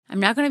I'm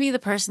not going to be the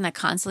person that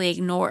constantly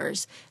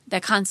ignores,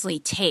 that constantly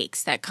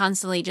takes, that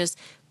constantly just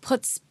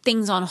puts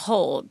things on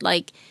hold.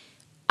 Like,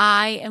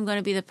 I am going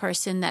to be the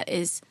person that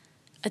is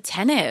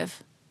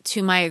attentive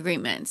to my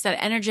agreements,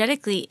 that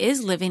energetically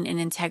is living in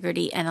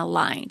integrity and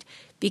aligned,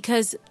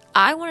 because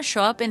I want to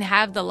show up and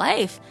have the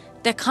life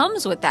that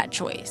comes with that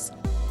choice.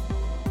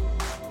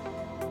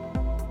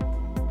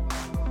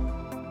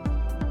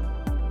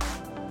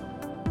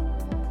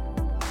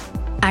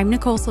 I'm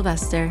Nicole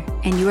Sylvester,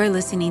 and you are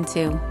listening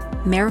to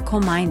Miracle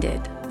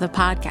Minded, the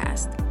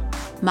podcast,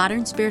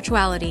 modern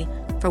spirituality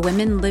for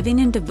women living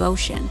in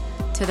devotion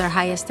to their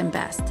highest and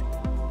best.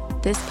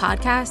 This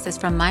podcast is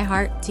from my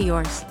heart to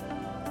yours,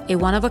 a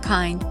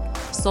one-of-a-kind,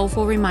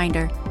 soulful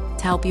reminder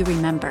to help you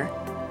remember.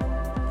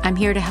 I'm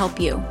here to help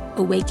you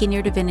awaken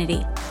your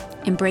divinity,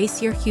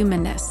 embrace your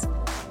humanness,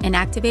 and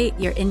activate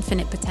your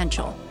infinite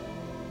potential.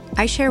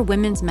 I share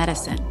women's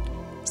medicine,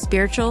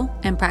 spiritual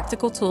and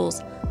practical tools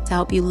to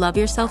help you love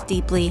yourself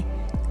deeply,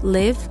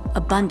 live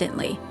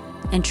abundantly,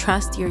 and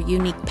trust your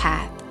unique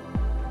path.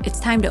 It's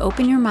time to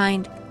open your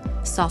mind,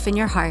 soften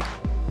your heart,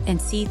 and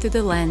see through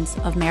the lens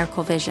of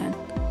miracle vision.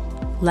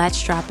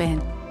 Let's drop in.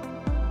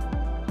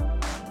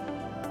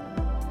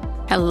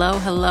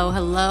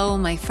 Hello,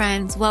 my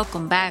friends.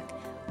 Welcome back.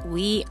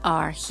 We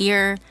are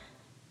here.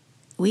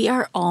 We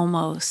are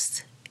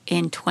almost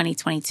in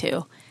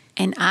 2022.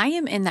 And I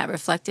am in that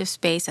reflective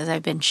space, as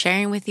I've been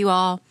sharing with you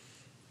all,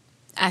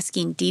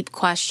 asking deep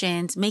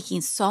questions, making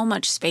so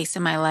much space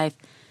in my life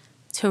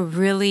to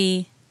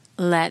really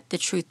let the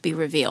truth be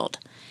revealed.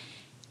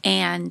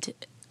 And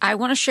I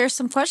want to share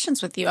some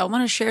questions with you. I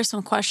want to share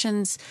some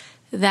questions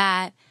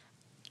that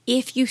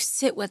if you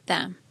sit with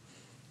them,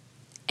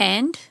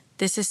 and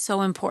this is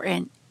so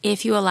important,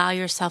 if you allow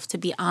yourself to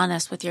be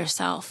honest with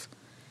yourself,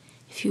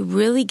 if you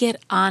really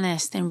get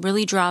honest and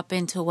really drop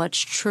into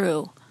what's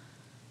true,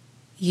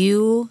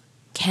 you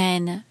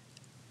can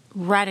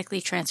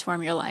radically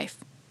transform your life.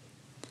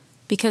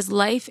 Because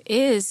life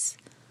is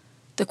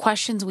the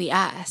questions we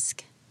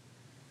ask.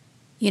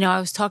 You know, I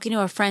was talking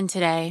to a friend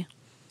today.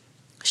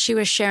 She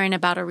was sharing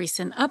about a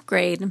recent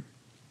upgrade,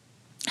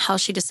 how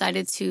she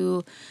decided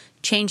to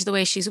change the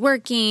way she's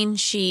working.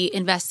 She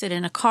invested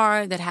in a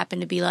car that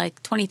happened to be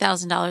like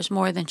 $20,000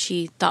 more than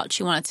she thought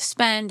she wanted to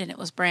spend, and it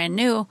was brand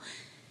new.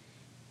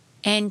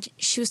 And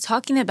she was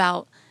talking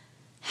about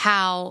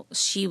how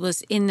she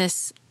was in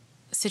this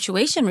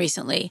situation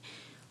recently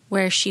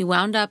where she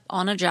wound up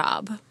on a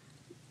job.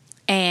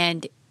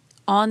 And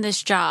on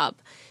this job,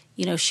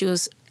 you know, she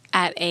was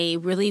at a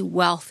really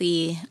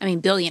wealthy,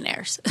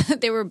 billionaires.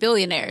 They were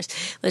billionaires.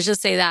 Let's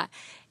just say that.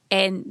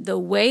 And the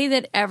way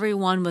that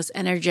everyone was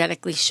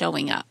energetically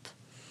showing up,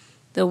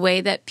 the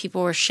way that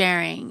people were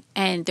sharing,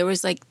 and there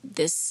was like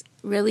this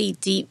really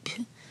deep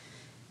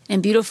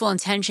and beautiful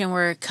intention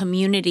where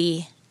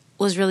community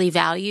was really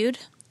valued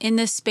in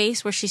this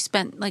space where she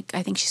spent,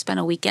 I think she spent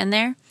a weekend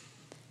there.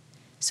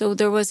 So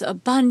there was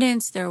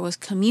abundance, there was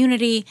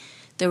community,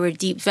 there were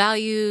deep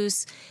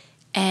values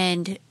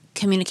and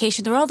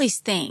communication. There were all these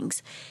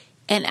things.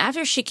 And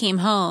after she came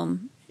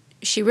home,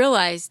 she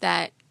realized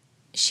that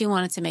she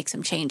wanted to make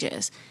some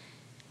changes.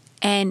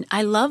 And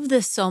I love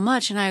this so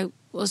much. And I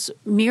was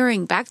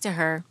mirroring back to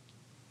her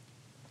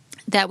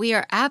that we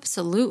are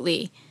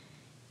absolutely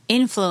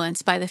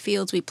influenced by the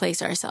fields we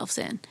place ourselves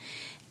in.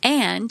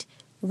 And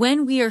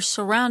when we are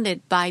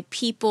surrounded by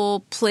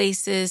people,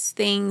 places,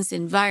 things,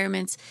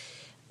 environments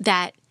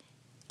that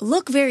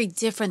look very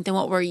different than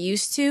what we're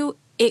used to,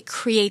 it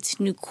creates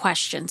new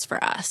questions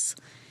for us.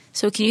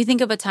 So can you think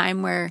of a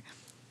time where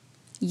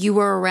you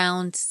were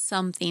around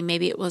something?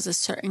 Maybe it was a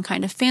certain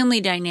kind of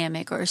family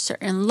dynamic or a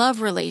certain love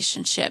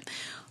relationship,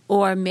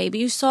 or maybe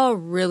you saw a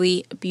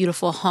really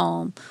beautiful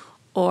home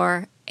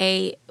or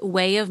a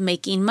way of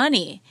making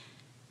money.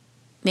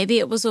 Maybe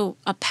it was a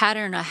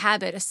pattern, a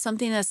habit,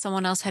 something that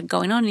someone else had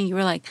going on, and you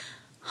were like,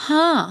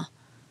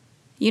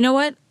 you know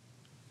what?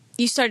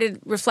 You started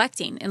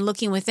reflecting and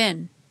looking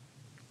within.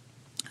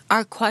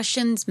 Our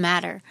questions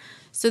matter.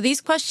 So these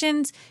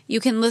questions,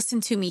 you can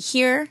listen to me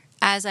here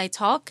as I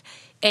talk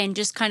and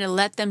just kind of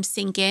let them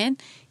sink in.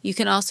 You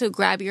can also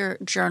grab your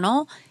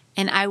journal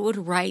and I would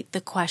write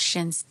the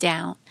questions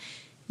down.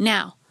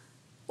 Now,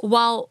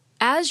 while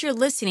as you're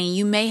listening,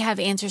 you may have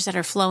answers that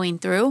are flowing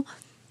through,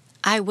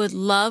 I would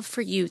love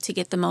for you to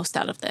get the most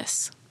out of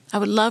this.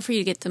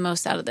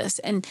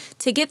 And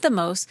to get the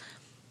most,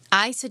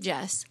 I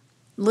suggest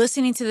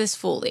listening to this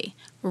fully,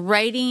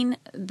 writing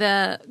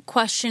the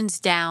questions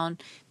down,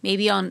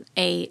 maybe on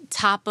a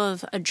top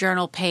of a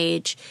journal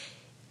page,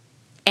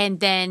 and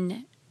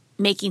then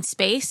making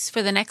space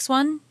for the next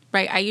one,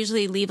 right? I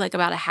usually leave like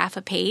about a half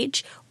a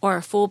page or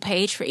a full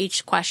page for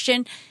each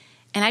question,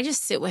 and I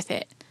just sit with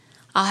it.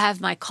 I'll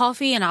have my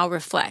coffee and I'll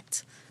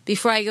reflect.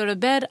 Before I go to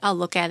bed, I'll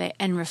look at it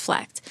and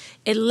reflect.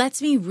 It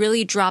lets me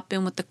really drop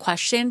in with the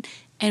question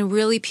and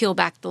really peel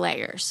back the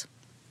layers.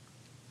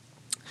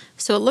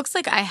 So it looks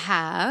like I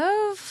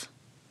have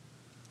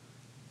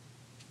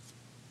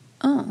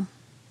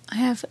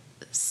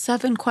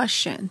 7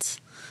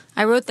 questions.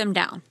 I wrote them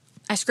down.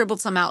 I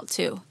scribbled some out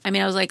too. I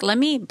mean, I was like, let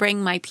me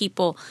bring my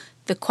people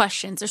the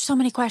questions. There's so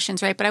many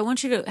questions, right? But I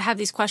want you to have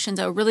these questions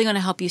that are really going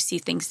to help you see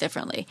things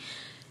differently.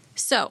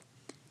 So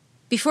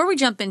before we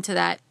jump into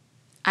that,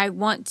 I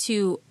want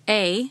to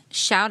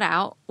shout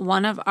out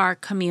one of our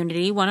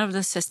community, one of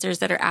the sisters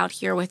that are out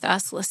here with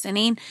us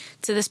listening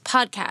to this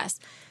podcast.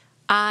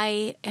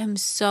 I am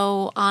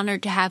so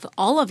honored to have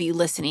all of you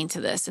listening to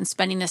this and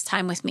spending this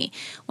time with me.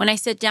 When I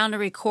sit down to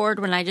record,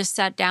 when I just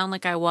sat down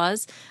like I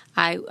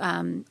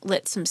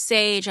lit some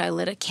sage, I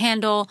lit a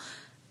candle.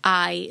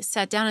 I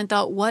sat down and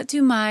thought, what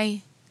do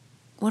my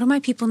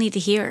people need to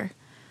hear?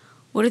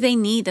 What do they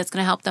need that's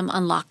going to help them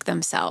unlock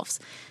themselves?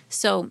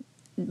 So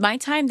my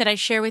time that I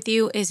share with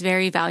you is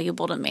very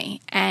valuable to me,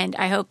 and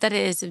I hope that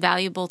it is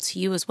valuable to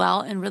you as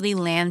well and really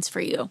lands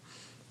for you.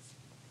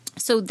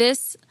 So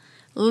this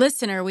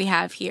listener we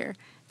have here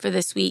for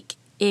this week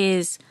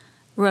is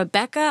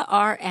Rebecca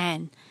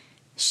RN.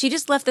 She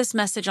just left this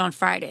message on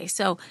Friday.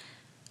 So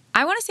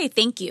I want to say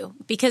thank you,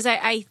 because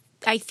I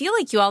feel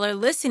like you all are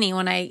listening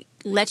when I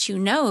let you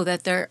know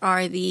that there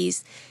are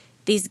these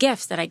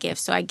gifts that I give.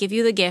 So I give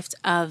you the gift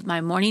of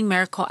my Morning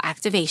Miracle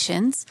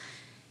activations.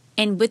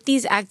 And with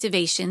these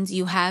activations,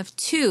 you have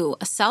two,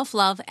 a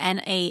self-love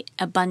and a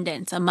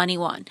abundance, a money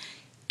one.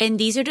 And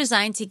these are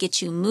designed to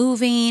get you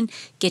moving,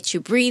 get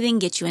you breathing,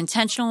 get you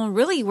intentional.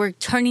 Really, we're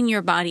turning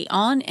your body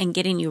on and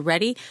getting you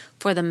ready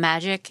for the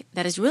magic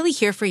that is really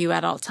here for you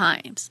at all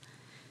times.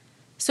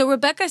 So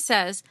Rebecca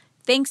says,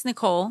 thanks,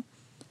 Nicole.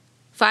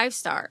 5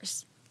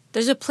 stars.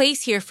 There's a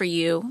place here for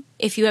you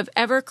if you have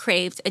ever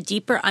craved a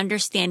deeper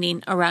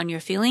understanding around your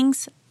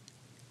feelings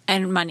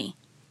and money.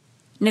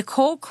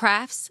 Nicole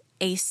crafts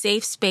a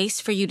safe space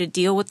for you to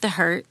deal with the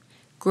hurt,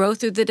 grow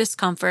through the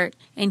discomfort,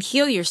 and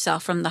heal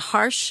yourself from the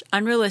harsh,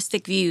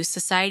 unrealistic views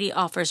society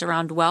offers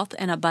around wealth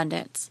and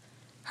abundance.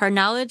 Her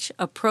knowledge,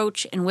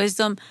 approach, and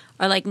wisdom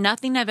are like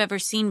nothing I've ever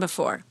seen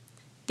before.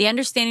 The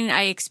understanding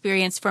I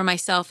experience for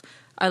myself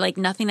are like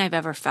nothing I've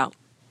ever felt.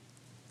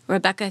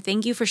 Rebecca,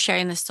 thank you for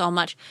sharing this so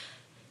much.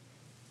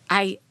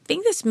 I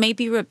think this may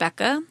be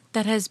Rebecca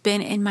that has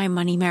been in my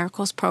Money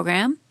Miracles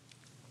program,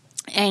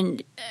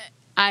 and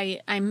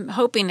I'm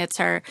hoping it's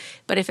her,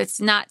 but if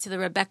it's not, to the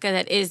Rebecca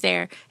that is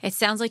there, it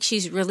sounds like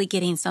she's really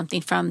getting something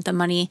from the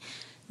Money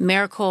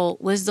Miracle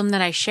wisdom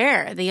that I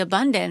share, the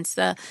abundance,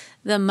 the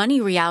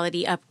money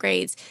reality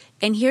upgrades.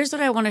 And here's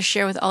what I want to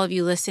share with all of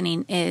you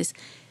listening is,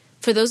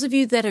 for those of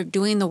you that are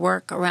doing the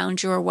work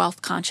around your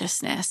wealth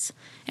consciousness,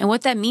 and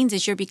what that means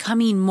is you're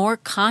becoming more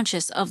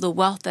conscious of the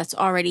wealth that's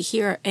already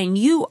here, and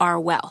you are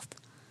wealth,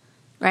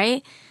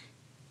 right?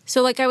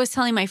 So like I was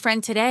telling my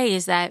friend today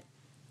is that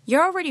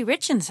you're already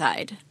rich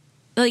inside.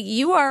 Like,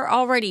 you are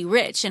already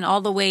rich in all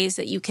the ways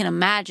that you can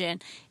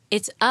imagine.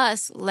 It's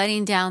us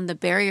letting down the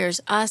barriers,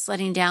 us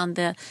letting down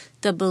the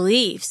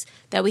beliefs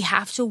that we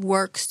have to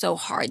work so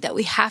hard, that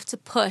we have to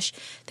push,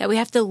 that we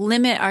have to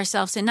limit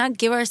ourselves and not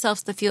give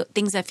ourselves the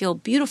things that feel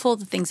beautiful,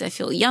 the things that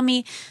feel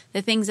yummy,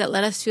 the things that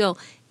let us feel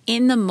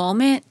in the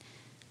moment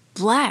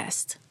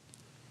blessed.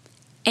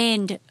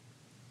 And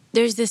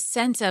there's this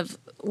sense of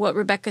what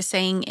Rebecca's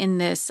saying in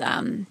this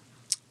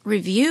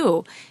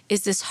review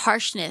is this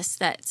harshness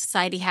that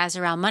society has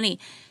around money.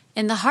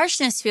 And the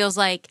harshness feels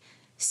like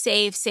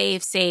save,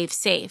 save, save,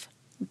 save.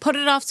 Put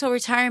it off till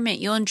retirement.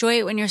 You'll enjoy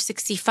it when you're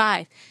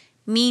 65.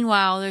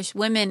 Meanwhile, there's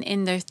women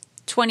in their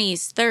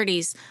 20s,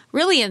 30s,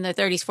 really in their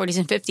 30s, 40s,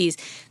 and 50s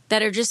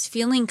that are just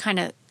feeling kind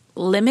of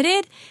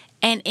limited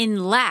and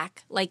in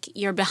lack, like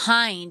you're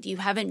behind, you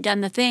haven't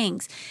done the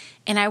things.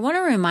 And I want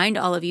to remind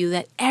all of you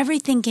that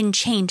everything can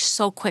change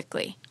so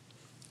quickly.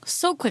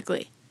 So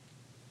quickly.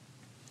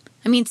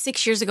 I mean,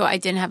 6 years ago, I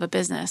didn't have a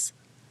business.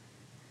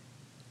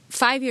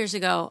 5 years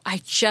ago,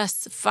 I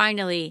just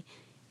finally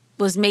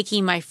was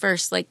making my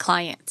first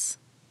clients.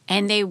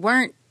 And they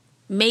weren't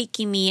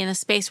making me in a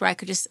space where I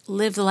could just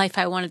live the life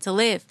I wanted to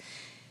live.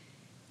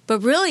 But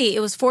really,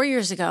 it was 4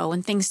 years ago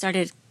when things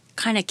started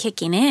kind of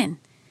kicking in.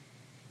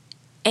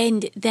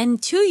 And then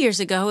 2 years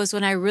ago is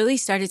when I really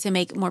started to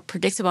make it more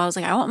predictable. I was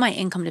like, I want my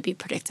income to be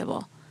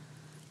predictable.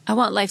 I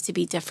want life to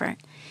be different.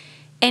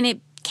 And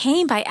it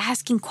came by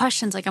asking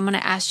questions like I'm going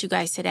to ask you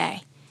guys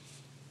today.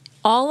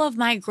 All of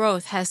my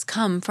growth has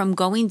come from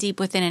going deep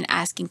within and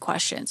asking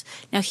questions.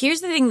 Now,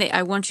 here's the thing that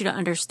I want you to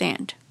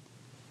understand.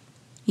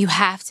 You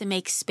have to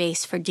make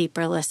space for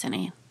deeper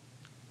listening.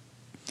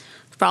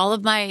 For all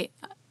of my,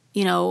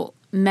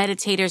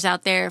 meditators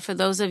out there, for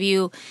those of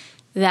you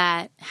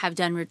that have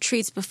done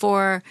retreats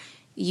before,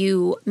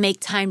 you make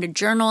time to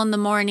journal in the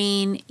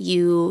morning,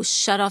 you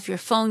shut off your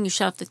phone, you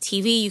shut off the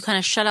TV, you kind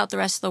of shut out the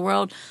rest of the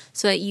world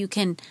so that you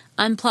can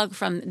unplug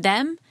from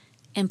them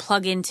and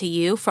plug into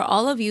you. For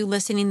all of you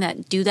listening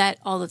that do that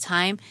all the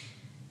time,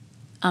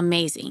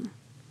 amazing.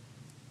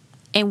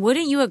 And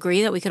wouldn't you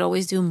agree that we could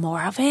always do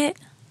more of it?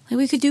 Like,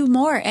 we could do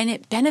more, and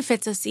it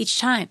benefits us each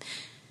time.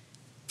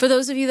 For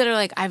those of you that are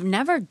like, I've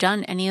never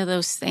done any of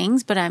those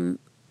things, but I'm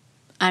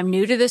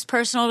new to this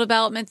personal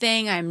development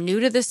thing. I'm new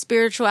to this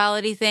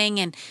spirituality thing.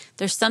 And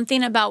there's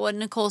something about what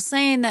Nicole's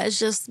saying that is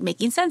just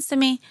making sense to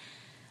me.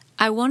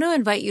 I want to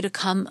invite you to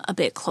come a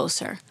bit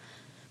closer.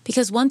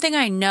 Because one thing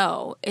I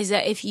know is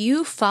that if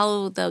you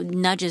follow the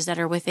nudges that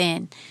are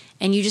within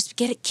and you just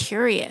get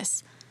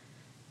curious,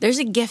 there's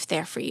a gift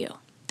there for you.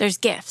 There's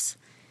gifts.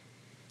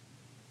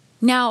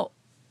 Now,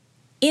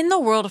 in the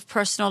world of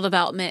personal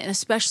development, and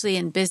especially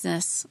in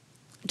business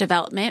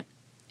development,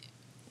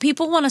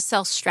 people want to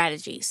sell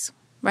strategies,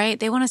 right?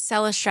 They want to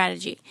sell a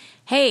strategy.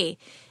 Hey,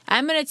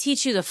 I'm going to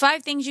teach you the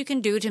 5 things you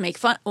can do to make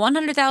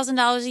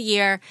 $100,000 a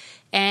year,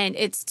 and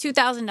it's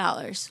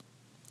 $2,000,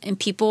 and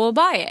people will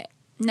buy it.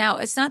 Now,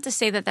 it's not to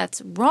say that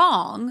that's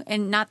wrong,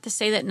 and not to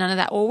say that none of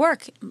that will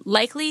work.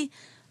 Likely,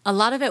 a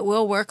lot of it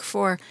will work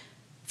for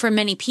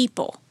many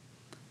people,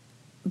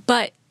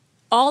 but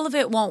all of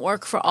it won't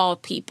work for all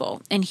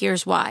people, and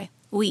here's why.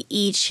 We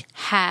each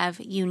have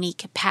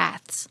unique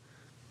paths.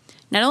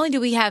 Not only do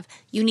we have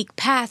unique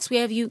paths, we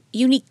have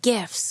unique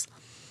gifts.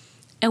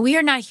 And we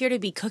are not here to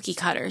be cookie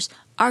cutters.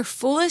 Our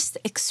fullest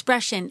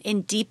expression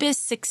and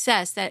deepest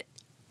success that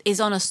is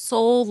on a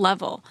soul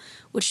level,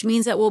 which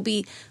means that we'll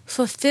be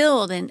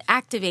fulfilled and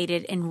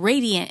activated and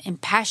radiant and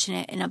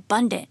passionate and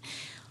abundant.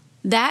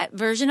 That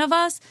version of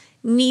us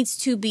needs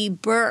to be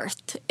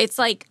birthed. It's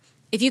like,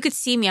 if you could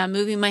see me, I'm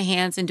moving my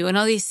hands and doing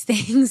all these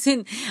things,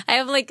 and I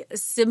have like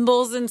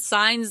symbols and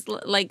signs,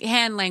 like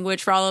hand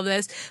language for all of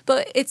this,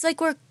 but it's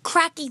like we're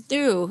cracking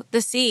through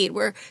the seed.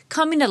 We're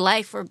coming to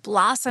life. We're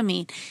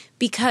blossoming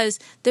because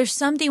there's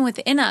something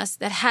within us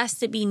that has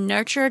to be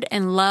nurtured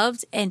and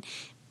loved, and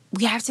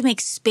we have to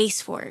make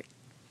space for it.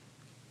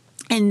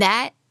 And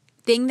that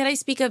thing that I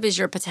speak of is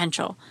your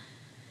potential.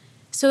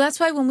 So that's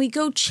why when we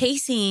go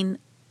chasing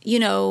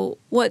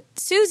what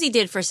Susie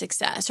did for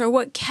success, or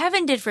what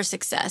Kevin did for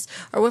success,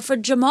 or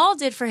what Jamal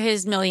did for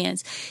his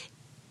millions,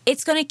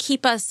 it's going to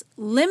keep us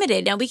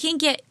limited. Now, we can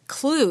get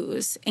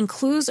clues, and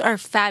clues are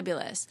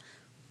fabulous.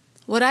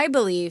 What I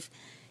believe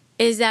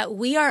is that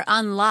we are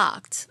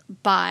unlocked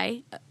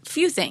by a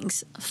few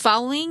things.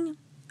 Following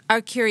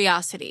our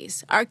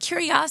curiosities. Our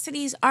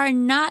curiosities are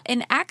not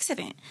an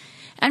accident.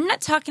 I'm not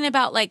talking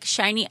about like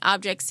shiny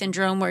object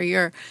syndrome where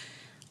you're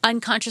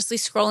unconsciously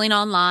scrolling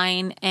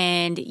online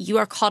and you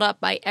are caught up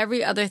by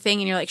every other thing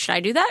and you're like, should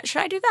I do that?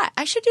 Should I do that?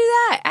 I should do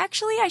that.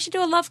 Actually, I should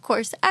do a love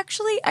course.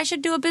 Actually, I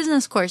should do a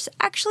business course.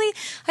 Actually,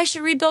 I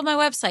should rebuild my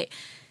website.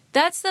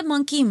 That's the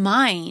monkey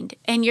mind,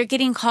 and you're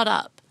getting caught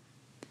up.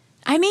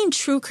 I mean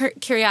true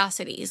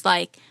curiosities.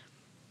 Like,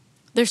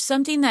 there's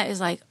something that is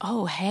like,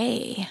 oh,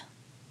 hey.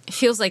 It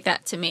feels like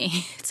that to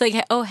me. It's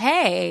like, oh,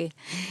 hey,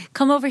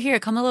 come over here.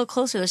 Come a little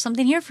closer. There's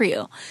something here for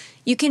you.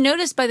 You can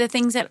notice by the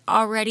things that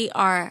already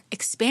are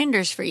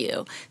expanders for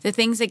you, the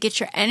things that get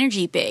your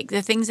energy big,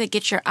 the things that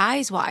get your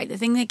eyes wide, the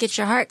thing that gets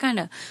your heart kind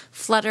of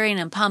fluttering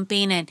and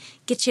pumping and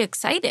get you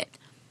excited.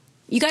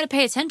 You got to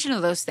pay attention to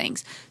those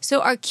things.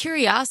 So our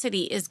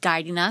curiosity is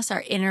guiding us,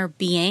 our inner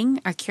being.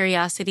 Our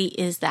curiosity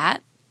is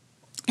that.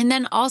 And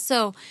then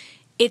also,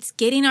 it's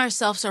getting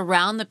ourselves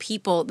around the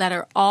people that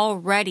are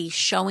already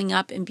showing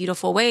up in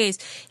beautiful ways.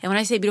 And when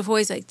I say beautiful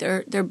ways, like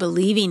they're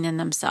believing in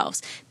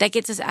themselves. That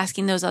gets us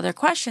asking those other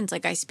questions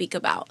like I speak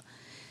about.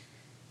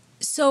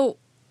 So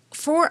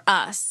for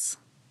us,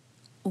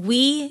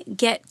 we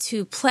get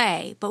to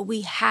play, but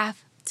we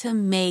have to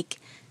make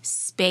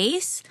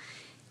space.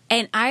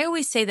 And I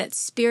always say that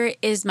spirit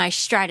is my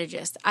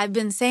strategist. I've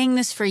been saying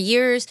this for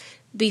years.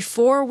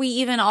 Before we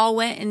even all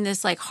went in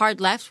this like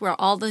hard left where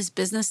all this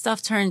business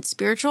stuff turned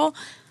spiritual,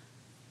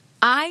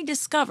 I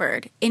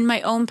discovered in my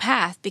own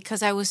path,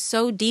 because I was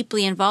so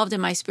deeply involved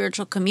in my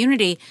spiritual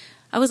community,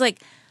 I was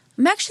like,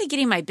 I'm actually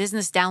getting my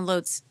business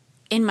downloads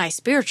in my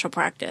spiritual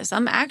practice.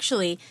 I'm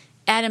actually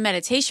at a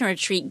meditation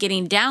retreat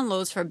getting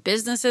downloads for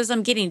businesses.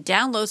 I'm getting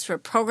downloads for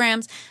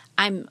programs.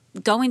 I'm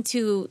going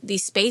to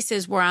these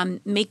spaces where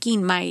I'm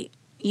making my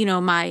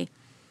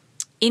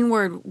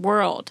inward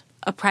world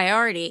a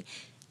priority.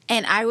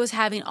 And I was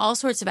having all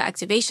sorts of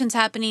activations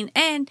happening,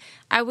 and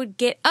I would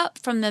get up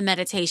from the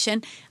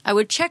meditation, I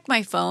would check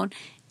my phone,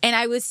 and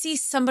I would see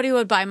somebody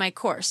would buy my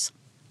course.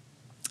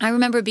 I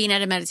remember being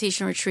at a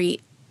meditation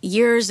retreat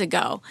years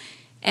ago,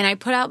 and I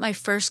put out my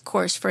first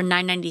course for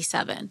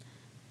 $9.97.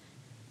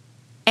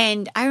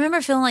 And I remember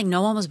feeling like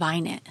no one was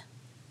buying it.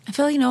 I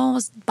feel like no one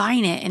was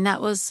buying it, and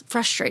that was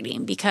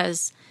frustrating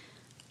because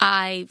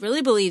I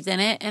really believed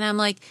in it, and I'm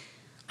like,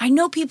 I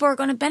know people are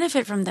going to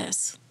benefit from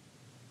this.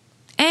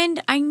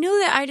 And I knew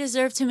that I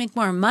deserved to make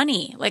more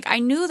money. Like, I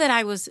knew that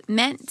I was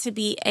meant to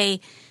be a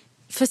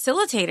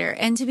facilitator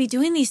and to be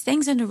doing these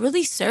things and to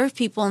really serve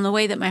people in the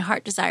way that my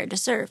heart desired to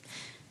serve.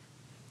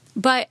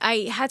 But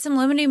I had some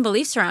limiting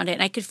beliefs around it,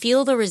 and I could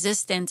feel the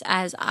resistance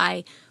as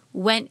I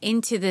went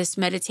into this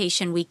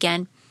meditation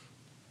weekend.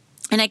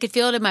 And I could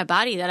feel it in my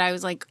body that I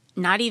was like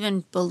not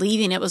even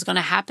believing it was going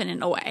to happen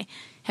in a way.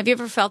 Have you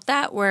ever felt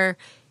that, where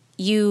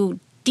you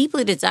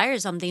deeply desire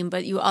something,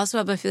 but you also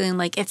have a feeling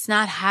like it's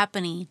not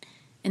happening?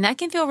 And that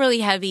can feel really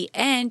heavy,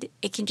 and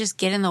it can just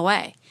get in the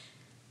way.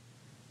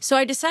 So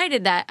I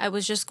decided that I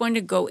was just going to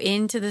go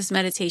into this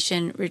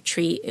meditation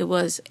retreat. It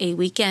was a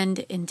weekend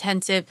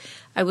intensive.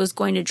 I was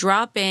going to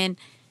drop in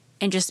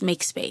and just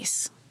make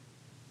space.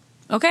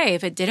 Okay,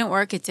 if it didn't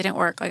work, it didn't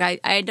work. Like I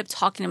end up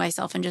talking to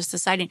myself and just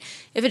deciding,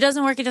 if it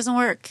doesn't work, it doesn't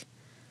work.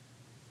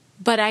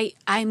 But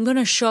I'm going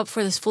to show up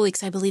for this fully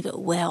because I believe it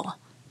will.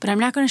 But I'm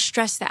not going to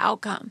stress the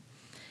outcome.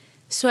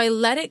 So I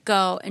let it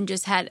go and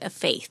just had a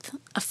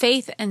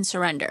faith and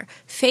surrender.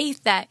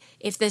 Faith that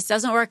if this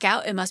doesn't work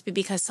out, it must be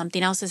because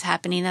something else is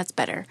happening that's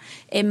better.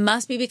 It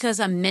must be because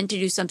I'm meant to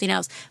do something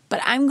else. But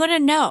I'm going to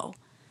know.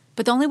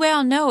 But the only way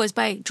I'll know is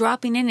by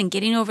dropping in and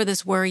getting over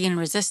this worry and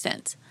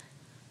resistance.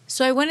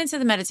 So I went into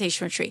the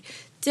meditation retreat,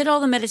 did all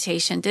the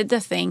meditation, did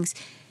the things.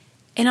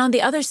 And on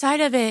the other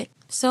side of it,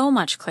 so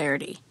much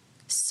clarity,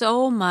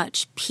 so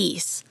much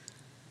peace.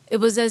 It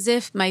was as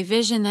if my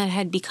vision that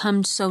had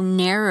become so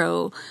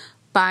narrow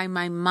by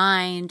my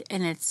mind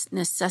and its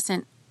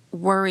incessant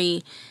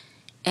worry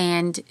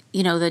and,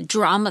 the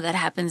drama that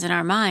happens in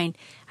our mind,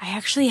 I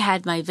actually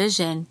had my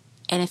vision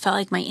and it felt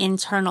like my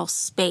internal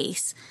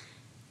space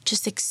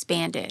just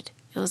expanded.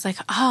 It was like,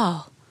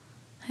 oh,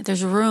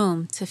 there's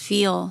room to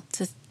feel,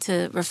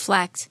 to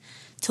reflect,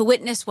 to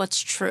witness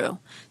what's true,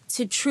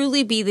 to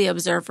truly be the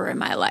observer in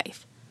my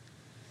life.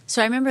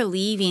 So I remember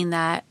leaving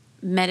that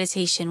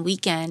meditation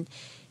weekend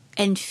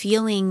and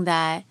feeling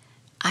that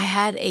I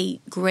had a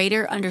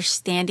greater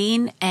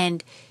understanding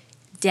and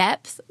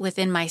depth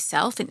within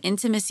myself and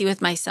intimacy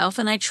with myself,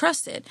 and I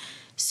trusted.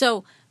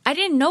 So I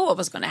didn't know what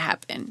was going to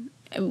happen.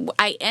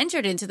 I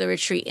entered into the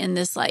retreat in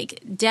this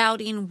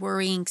doubting,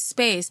 worrying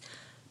space.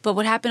 But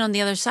what happened on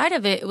the other side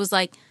of it, it was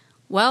like,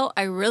 well,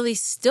 I really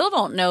still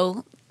don't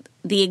know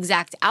the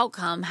exact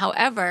outcome.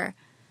 However,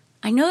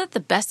 I know that the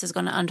best is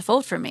going to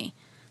unfold for me.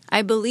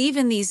 I believe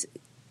in these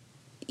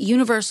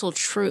universal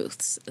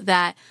truths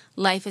that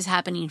life is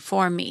happening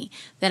for me,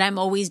 that I'm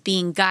always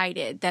being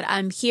guided, that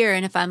I'm here,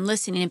 and if I'm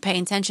listening and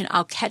paying attention,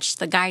 I'll catch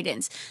the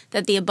guidance,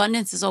 that the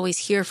abundance is always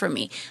here for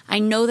me. I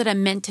know that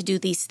I'm meant to do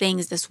these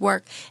things, this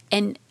work,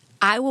 and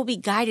I will be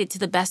guided to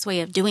the best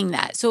way of doing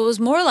that. So it was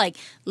more like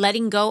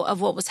letting go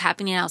of what was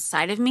happening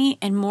outside of me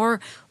and more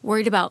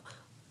worried about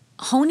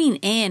honing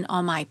in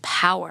on my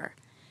power.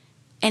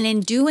 And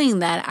in doing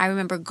that, I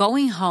remember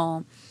going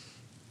home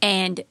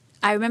and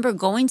I remember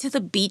going to the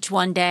beach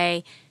one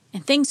day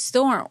and things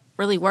still weren't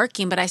really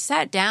working, but I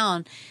sat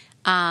down.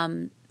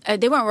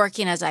 They weren't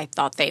working as I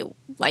thought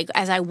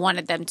as I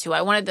wanted them to.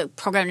 I wanted the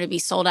program to be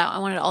sold out. I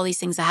wanted all these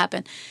things to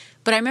happen.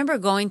 But I remember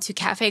going to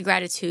Cafe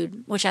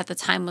Gratitude, which at the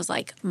time was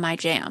my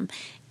jam.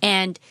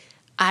 And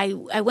I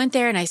went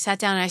there and I sat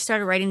down and I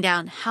started writing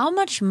down, how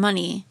much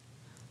money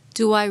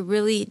do I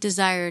really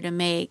desire to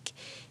make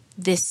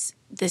this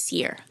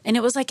year? And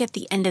it was at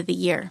the end of the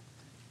year.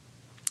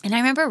 And I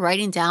remember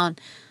writing down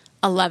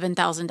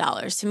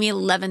 $11,000. To me,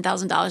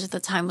 $11,000 at the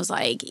time was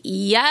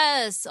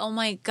yes, oh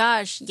my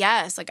gosh,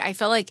 yes. I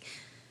felt like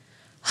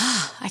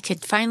I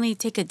could finally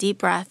take a deep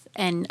breath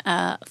and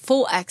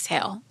full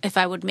exhale if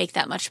I would make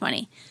that much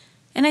money.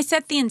 And I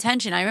set the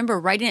intention. I remember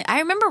writing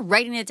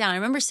it down. I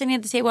remember sitting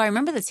at the table. I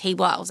remember the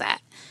table I was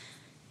at.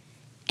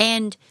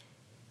 And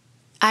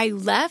I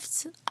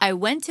left. I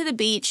went to the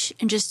beach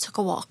and just took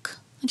a walk.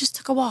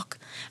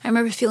 I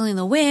remember feeling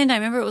the wind. I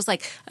remember it was a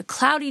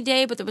cloudy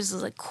day, but there was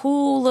this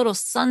cool little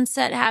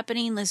sunset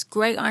happening, this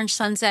gray orange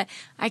sunset.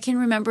 I can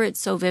remember it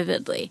so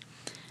vividly.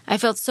 I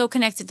felt so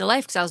connected to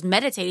life because I was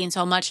meditating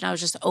so much and I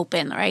was just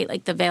open,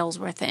 right? The veils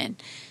were thin.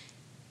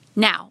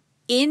 Now,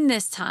 in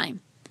this time,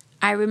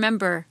 I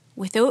remember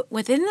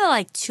within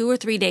the 2 or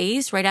 3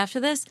 days right after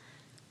this,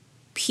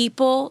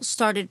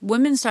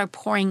 women started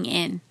pouring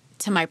in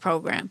to my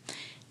program.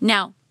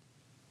 Now,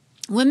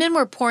 women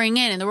were pouring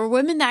in, and there were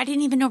women that I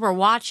didn't even know were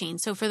watching.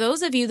 So for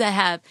those of you that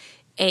have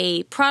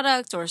a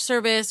product or a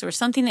service or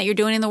something that you're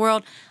doing in the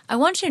world, I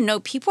want you to know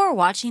people are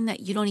watching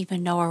that you don't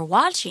even know are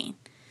watching.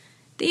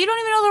 That you don't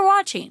even know they're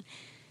watching.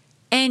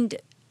 And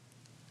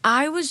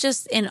I was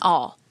just in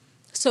awe.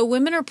 So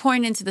women are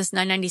pouring into this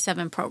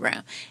 $997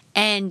 program.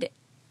 And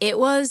it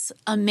was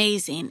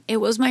amazing. It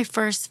was my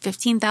first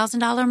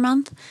 $15,000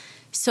 month.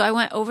 So I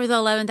went over the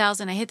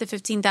 $11,000. I hit the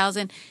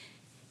 $15,000.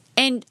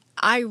 And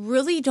I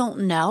really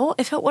don't know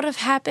if it would have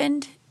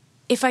happened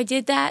if I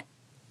did that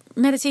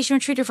meditation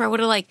retreat, or if I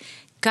would have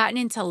gotten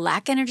into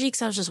lack energy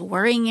because I was just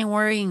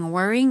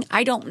worrying.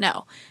 I don't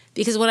know.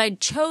 Because what I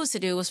chose to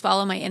do was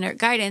follow my inner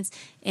guidance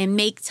and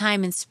make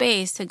time and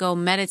space to go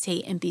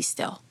meditate and be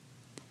still.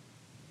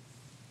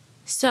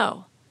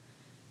 So,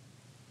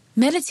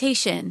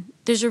 meditation,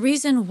 there's a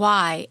reason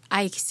why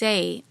I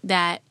say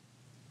that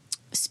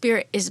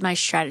Spirit is my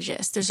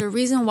strategist. There's a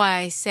reason why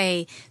I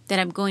say that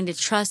I'm going to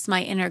trust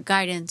my inner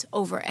guidance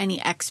over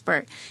any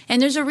expert.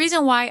 And there's a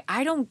reason why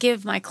I don't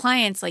give my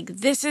clients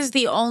this is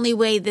the only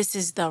way, this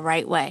is the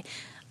right way.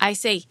 I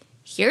say,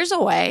 here's a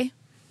way.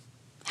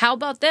 How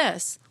about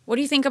this? What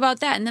do you think about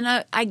that? And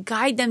then I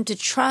guide them to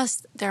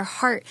trust their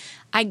heart.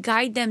 I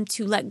guide them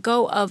to let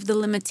go of the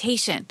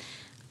limitation.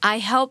 I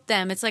help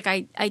them. It's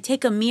I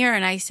take a mirror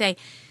and I say,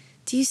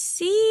 do you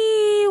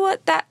see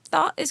what that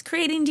thought is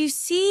creating? Do you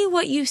see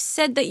what you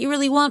said that you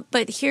really want,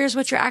 but here's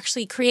what you're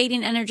actually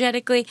creating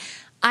energetically?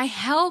 I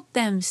help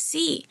them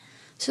see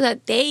so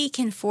that they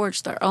can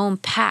forge their own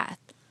path.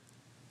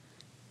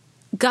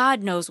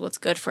 God knows what's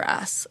good for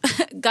us.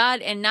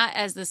 God, and not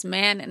as this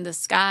man in the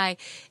sky.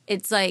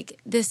 It's like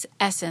this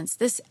essence,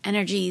 this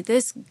energy,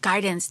 this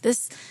guidance,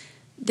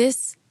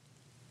 this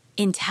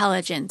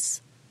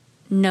intelligence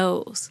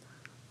knows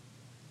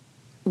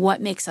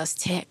what makes us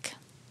tick,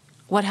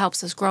 what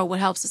helps us grow, what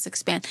helps us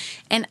expand.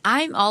 And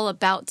I'm all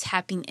about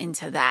tapping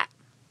into that.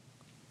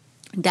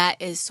 That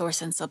is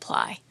source and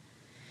supply.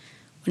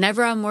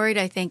 Whenever I'm worried,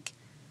 I think,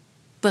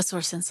 but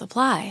source and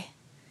supply.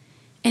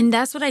 And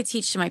that's what I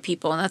teach to my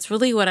people. And that's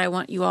really what I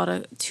want you all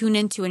to tune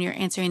into when you're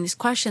answering these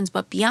questions.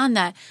 But beyond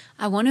that,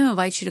 I want to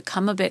invite you to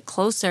come a bit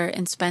closer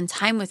and spend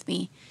time with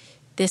me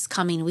this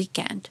coming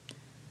weekend.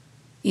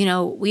 You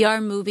know, we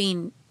are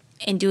moving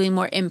and doing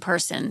more in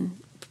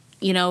person,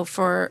 you know,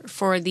 for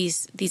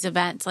these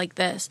events like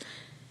this.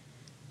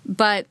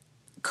 But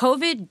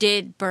COVID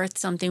did birth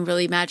something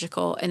really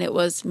magical. And it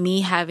was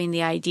me having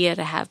the idea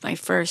to have my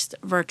first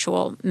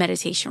virtual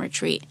meditation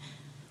retreat.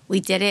 We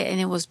did it and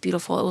it was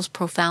beautiful. It was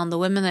profound. The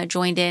women that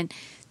joined in,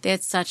 they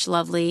had such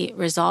lovely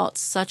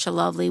results, such a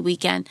lovely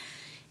weekend.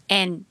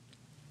 And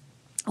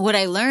what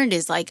I learned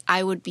is like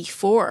I would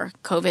before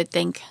COVID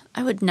think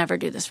I would never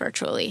do this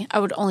virtually. I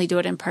would only do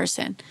it in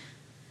person.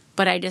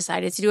 But I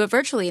decided to do it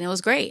virtually and it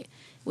was great.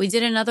 We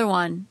did another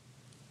one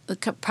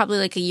probably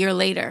like a year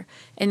later.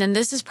 And then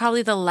this is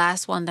probably the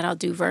last one that I'll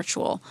do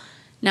virtual.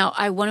 Now,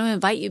 I want to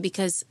invite you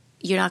because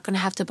you're not going to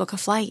have to book a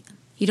flight.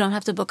 You don't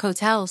have to book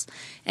hotels.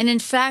 And in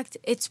fact,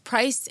 it's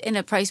priced in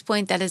a price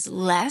point that is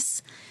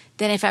less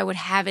than if I would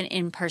have an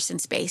in-person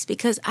space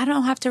because I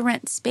don't have to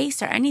rent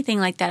space or anything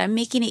like that. I'm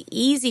making it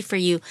easy for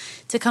you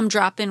to come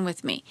drop in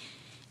with me.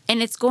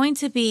 And it's going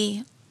to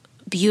be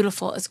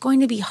beautiful. It's going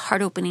to be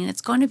heart-opening.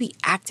 It's going to be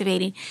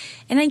activating.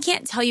 And I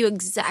can't tell you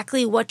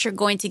exactly what you're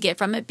going to get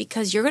from it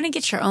because you're going to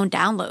get your own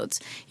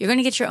downloads. You're going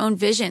to get your own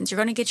visions. You're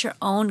going to get your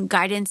own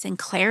guidance and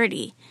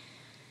clarity.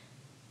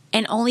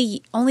 And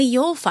only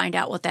you'll find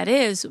out what that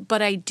is.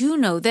 But I do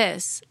know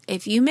this.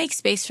 If you make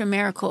space for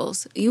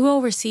miracles, you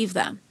will receive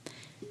them.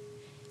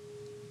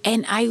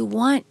 And I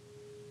want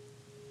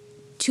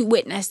to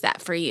witness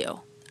that for you.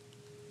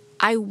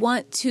 I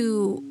want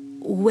to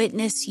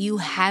witness you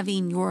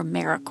having your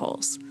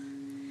miracles.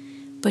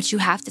 But you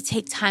have to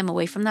take time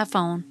away from that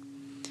phone.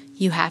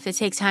 You have to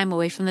take time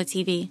away from the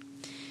TV.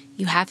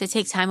 You have to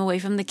take time away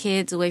from the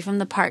kids, away from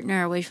the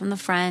partner, away from the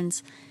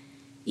friends.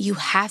 You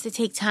have to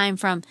take time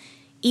from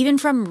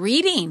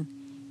reading,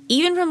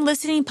 even from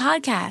listening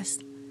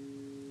podcasts,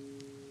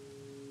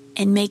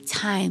 and make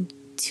time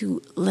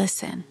to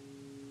listen.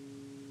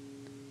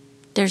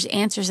 There's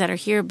answers that are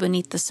here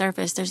beneath the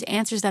surface. There's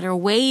answers that are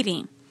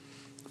waiting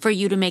for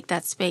you to make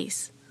that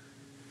space.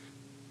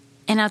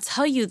 And I'll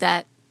tell you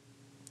that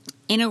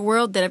in a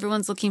world that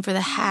everyone's looking for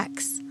the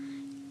hacks,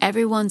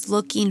 everyone's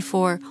looking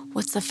for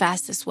what's the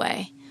fastest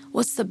way,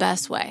 what's the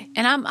best way.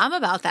 And I'm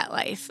about that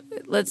life.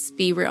 Let's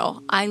be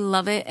real. I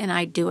love it and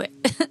I do it.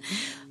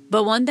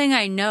 But one thing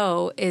I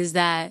know is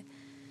that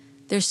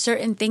there's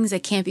certain things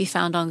that can't be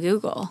found on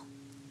Google.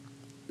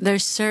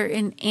 There's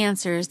certain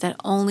answers that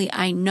only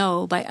I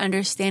know by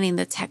understanding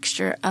the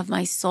texture of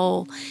my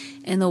soul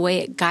and the way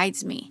it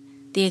guides me,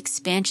 the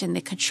expansion,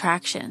 the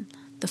contraction,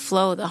 the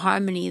flow, the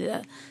harmony,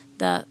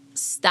 the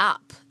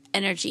stop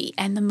energy,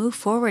 and the move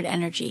forward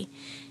energy.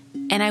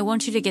 And I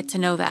want you to get to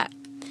know that.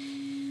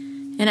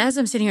 And as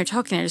I'm sitting here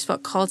talking, I just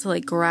felt called to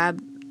like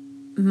grab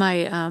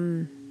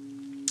my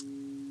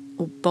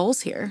bowls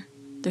here.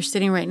 They're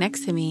sitting right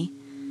next to me.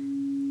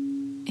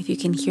 If you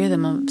can hear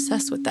them, I'm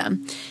obsessed with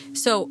them.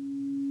 So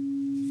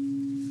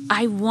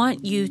I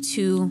want you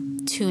to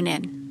tune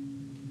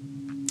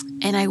in.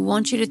 And I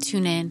want you to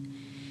tune in.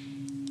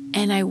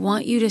 And I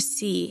want you to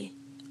see,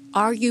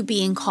 are you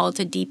being called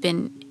to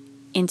deepen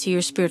into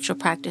your spiritual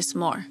practice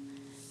more?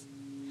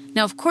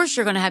 Now, of course,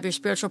 you're going to have your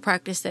spiritual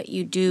practice that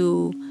you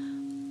do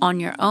on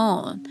your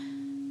own.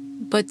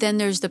 But then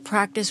there's the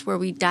practice where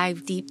we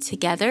dive deep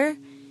together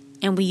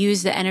and we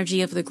use the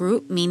energy of the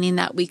group, meaning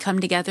that we come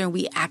together and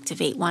we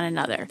activate one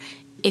another.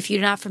 If you're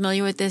not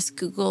familiar with this,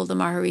 Google the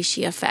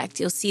Maharishi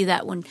effect. You'll see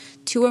that when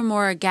two or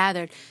more are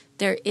gathered,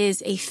 there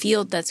is a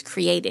field that's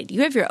created.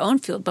 You have your own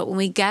field, but when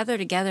we gather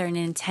together in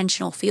an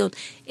intentional field,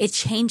 it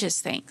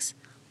changes things.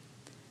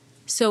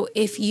 So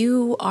if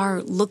you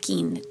are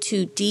looking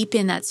to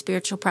deepen that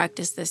spiritual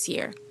practice this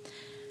year,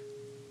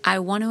 I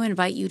want to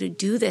invite you to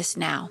do this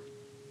now.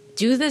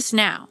 Do this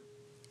now.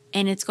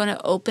 And it's going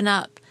to open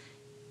up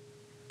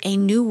a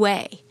new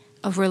way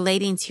of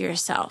relating to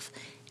yourself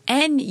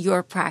and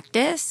your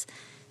practice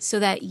so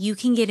that you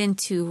can get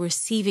into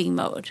receiving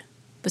mode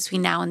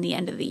between now and the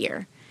end of the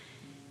year.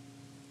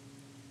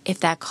 If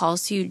that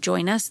calls to you,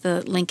 join us.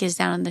 The link is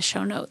down in the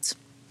show notes.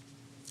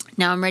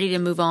 Now I'm ready to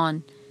move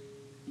on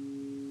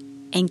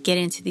and get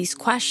into these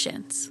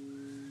questions.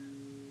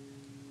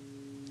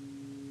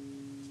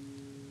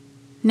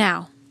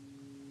 Now,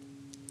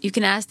 you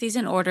can ask these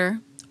in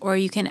order, or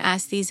you can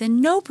ask these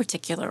in no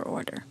particular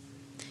order.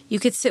 You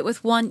could sit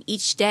with one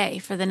each day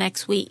for the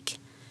next week.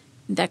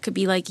 That could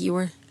be like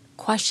your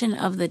question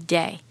of the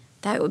day.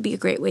 That would be a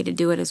great way to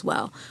do it as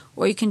well.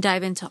 Or you can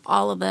dive into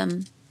all of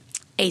them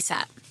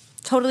ASAP.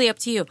 Totally up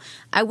to you.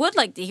 I would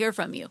like to hear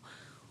from you.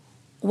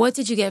 What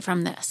did you get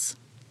from this?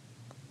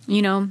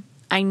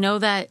 I know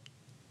that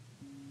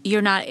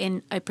you're not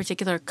in a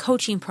particular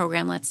coaching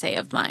program, let's say,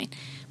 of mine,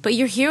 but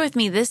you're here with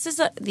me. This is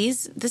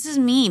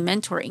me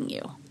mentoring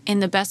you in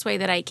the best way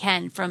that I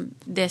can from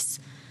this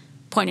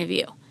point of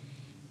view.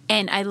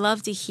 And I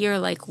love to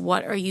hear,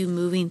 what are you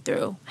moving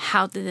through?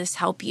 How did this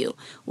help you?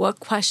 What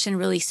question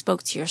really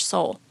spoke to your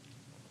soul?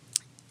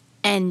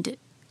 And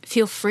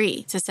feel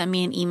free to send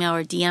me an email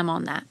or DM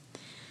on that.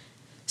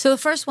 So the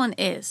first one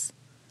is,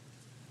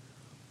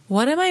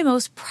 what am I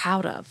most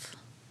proud of?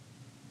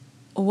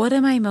 What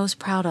am I most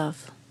proud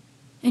of?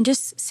 And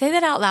just say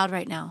that out loud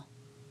right now.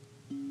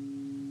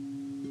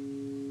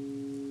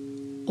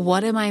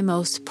 What am I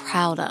most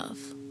proud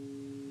of?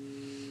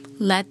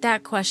 Let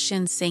that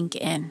question sink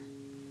in.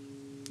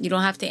 You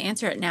don't have to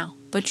answer it now,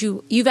 but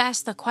you've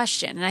asked the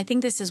question. And I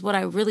think this is what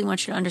I really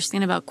want you to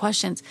understand about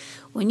questions.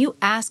 When you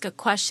ask a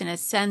question, it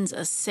sends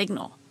a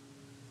signal.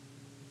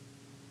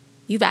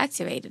 You've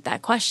activated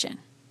that question.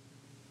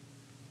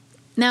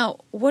 Now,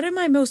 what am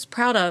I most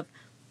proud of?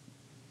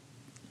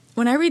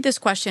 When I read this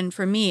question,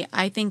 for me,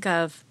 I think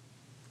of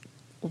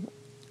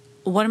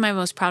what am I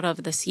most proud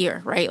of this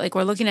year, right?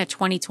 We're looking at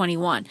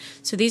 2021.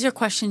 So these are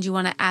questions you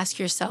want to ask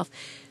yourself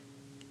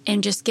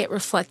and just get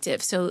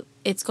reflective. So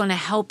it's going to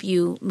help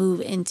you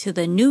move into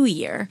the new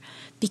year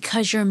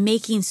because you're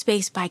making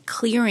space by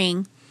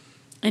clearing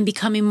and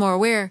becoming more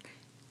aware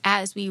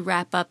as we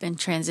wrap up and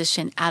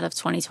transition out of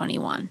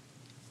 2021.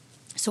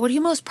 So what are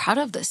you most proud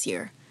of this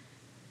year?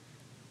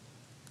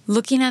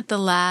 Looking at the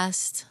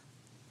last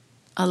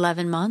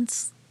 11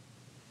 months,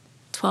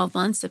 12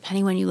 months,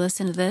 depending when you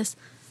listen to this,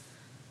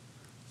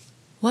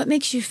 what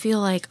makes you feel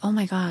like, oh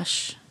my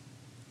gosh,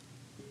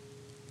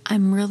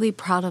 I'm really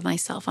proud of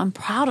myself. I'm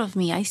proud of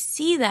me. I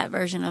see that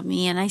version of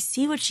me and I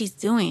see what she's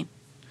doing.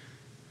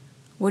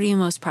 What are you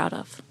most proud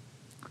of?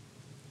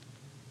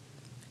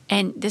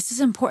 And this is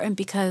important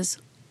because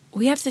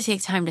we have to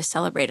take time to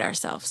celebrate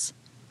ourselves.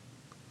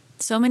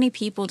 So many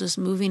people just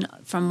moving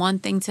from one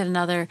thing to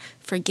another,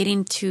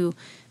 forgetting to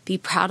be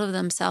proud of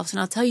themselves. And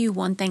I'll tell you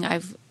one thing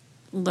I've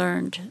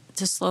learned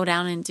to slow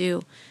down and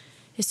do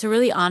is to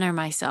really honor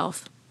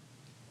myself.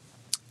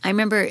 I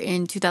remember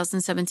in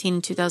 2017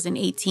 and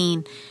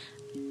 2018,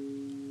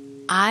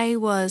 I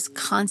was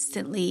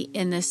constantly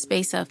in this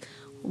space of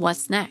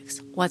what's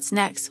next? What's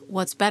next?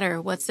 What's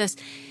better? What's this?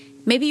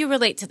 Maybe you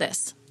relate to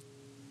this.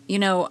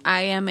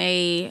 I am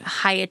a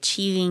high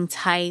achieving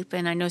type,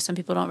 and I know some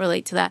people don't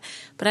relate to that,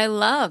 but I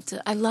loved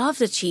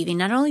achieving.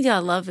 Not only do I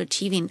love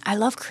achieving, I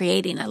love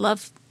creating. I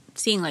love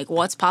seeing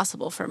what's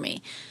possible for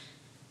me.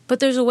 But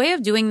there's a way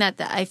of doing that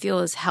I feel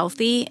is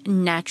healthy,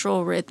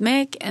 natural,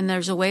 rhythmic. And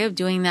there's a way of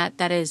doing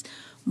that is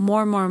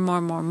more,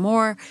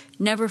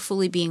 never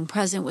fully being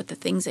present with the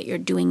things that you're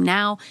doing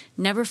now,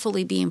 never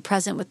fully being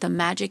present with the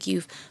magic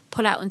you've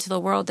put out into the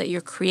world that you're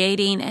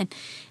creating. And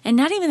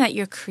not even that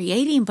you're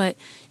creating, but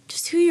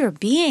just who you're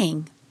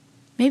being.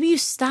 Maybe you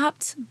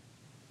stopped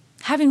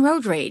having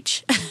road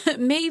rage.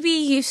 Maybe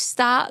you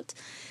stopped,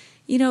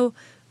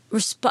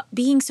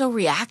 being so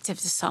reactive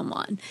to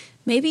someone.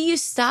 Maybe you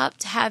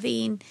stopped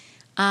having,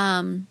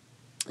 something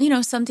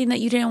that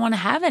you didn't want to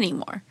have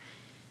anymore.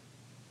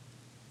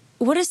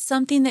 What is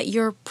something that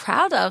you're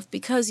proud of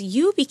because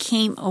you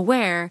became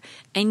aware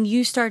and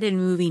you started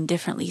moving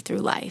differently through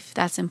life?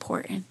 That's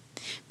important.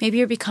 Maybe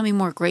you're becoming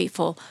more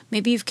grateful.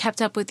 Maybe you've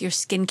kept up with your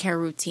skincare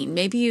routine.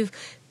 Maybe you've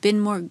been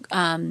more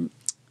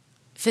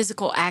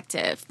physically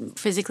active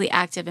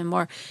and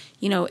more,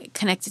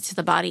 connected to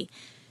the body.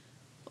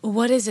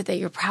 What is it that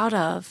you're proud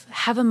of?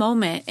 Have a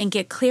moment and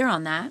get clear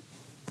on that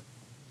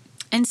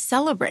and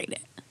celebrate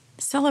it.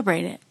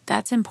 Celebrate it.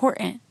 That's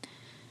important.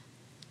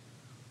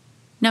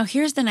 Now,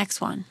 here's the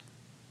next one.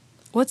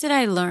 What did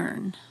I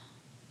learn?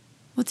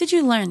 What did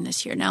you learn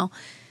this year? Now,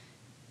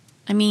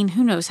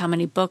 who knows how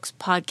many books,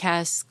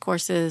 podcasts,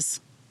 courses,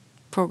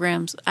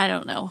 programs, I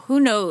don't know. Who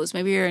knows?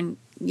 Maybe you're in,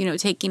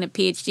 taking a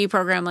PhD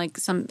program like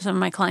some of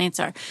my clients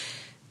are.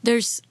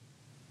 There's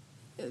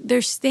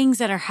things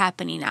that are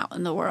happening out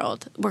in the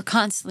world. We're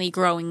constantly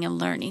growing and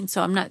learning.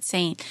 So I'm not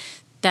saying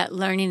that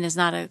learning is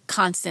not a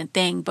constant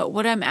thing, but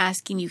what I'm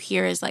asking you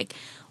here is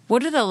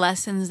what are the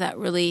lessons that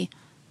really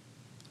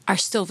are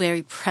still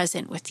very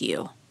present with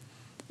you?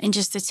 And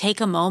just to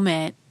take a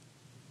moment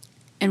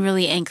and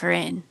really anchor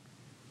in.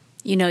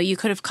 You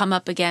could have come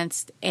up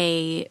against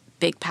a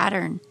big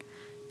pattern.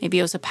 Maybe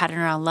it was a pattern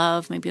around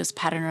love. Maybe it was a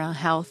pattern around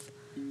health,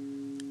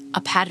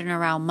 a pattern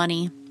around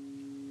money.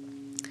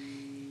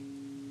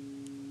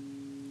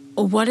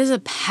 What is a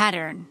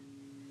pattern?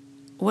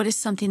 What is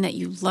something that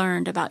you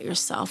learned about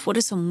yourself? What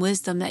is some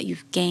wisdom that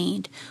you've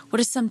gained? What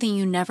is something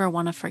you never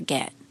want to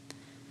forget?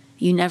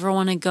 You never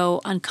want to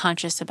go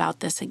unconscious about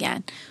this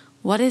again.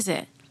 What is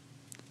it?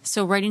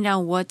 So writing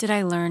down, what did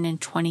I learn in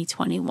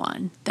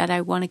 2021 that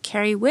I want to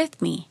carry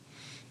with me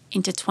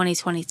into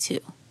 2022?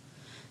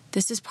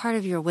 This is part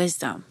of your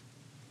wisdom.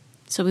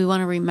 So we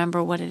want to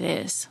remember what it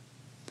is.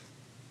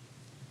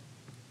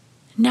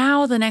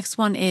 Now the next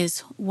one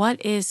is,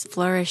 what is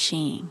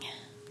flourishing?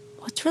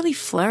 What's really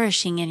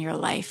flourishing in your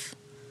life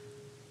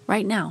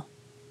right now?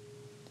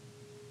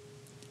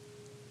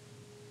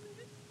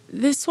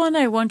 This one,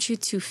 I want you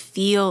to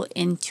feel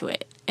into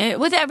it.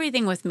 With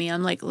everything with me,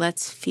 I'm like,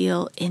 let's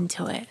feel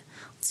into it.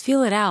 Let's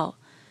feel it out.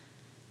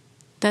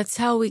 That's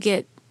how we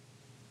get,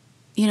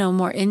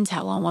 more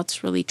intel on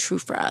what's really true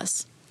for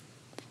us.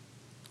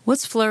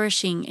 What's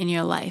flourishing in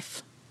your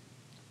life?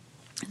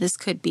 This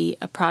could be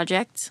a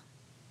project.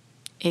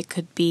 It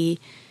could be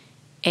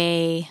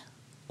a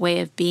way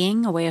of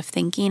being, a way of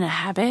thinking, a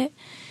habit.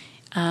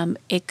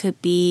 It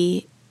could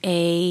be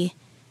a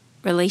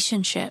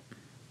relationship.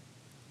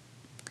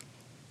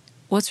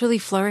 What's really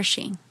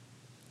flourishing?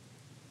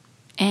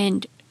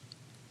 And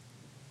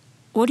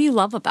what do you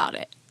love about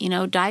it?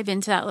 Dive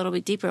into that a little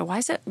bit deeper.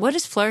 What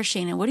is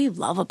flourishing and what do you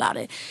love about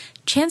it?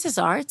 Chances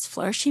are it's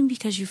flourishing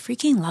because you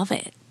freaking love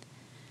it.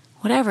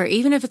 Whatever,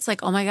 even if it's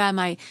like, oh my God,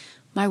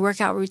 my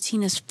workout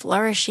routine is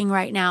flourishing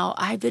right now.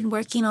 I've been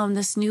working on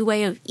this new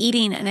way of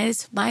eating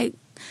and my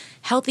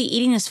healthy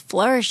eating is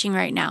flourishing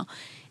right now.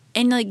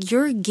 And like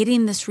you're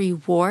getting this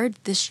reward,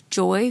 this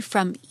joy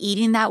from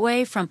eating that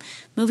way, from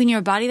moving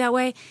your body that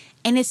way.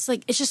 And it's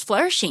just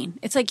flourishing.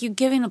 It's like you're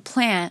giving a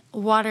plant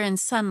water and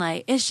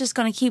sunlight. It's just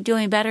going to keep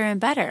doing better and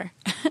better.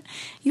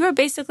 You are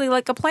basically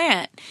like a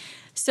plant.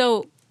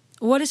 So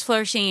what is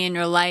flourishing in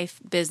your life,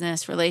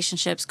 business,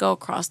 relationships? Go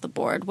across the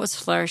board. What's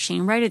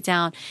flourishing? Write it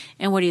down.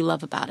 And what do you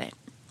love about it?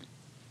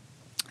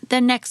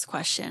 The next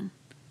question.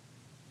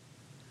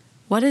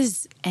 What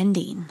is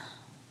ending?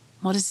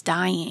 What is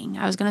dying?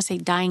 I was going to say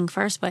dying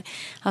first, but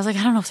I was like,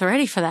 I don't know if they're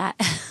ready for that.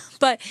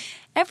 But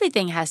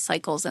everything has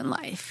cycles in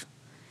life.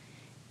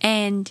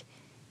 And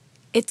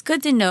it's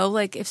good to know,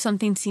 like, if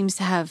something seems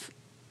to have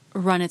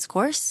run its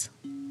course.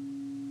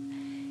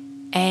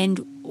 And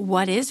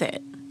what is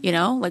it?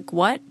 Like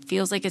what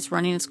feels like it's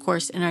running its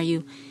course? And are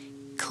you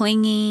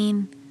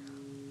clinging,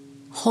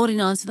 holding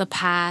on to the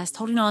past,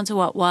 holding on to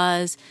what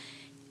was,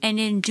 and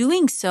in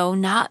doing so,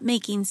 not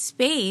making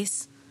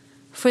space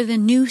for the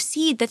new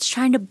seed that's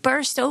trying to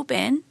burst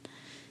open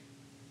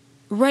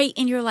right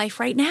in your life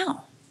right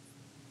now?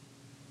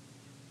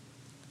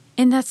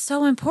 And that's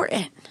so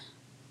important.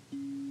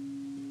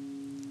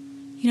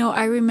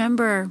 I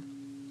remember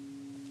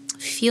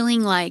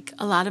feeling like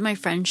a lot of my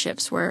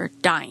friendships were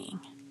dying.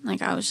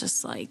 Like I was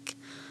just like,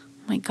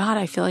 oh my God,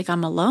 I feel like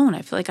I'm alone.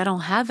 I feel like I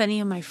don't have any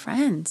of my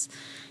friends.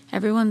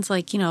 Everyone's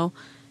like,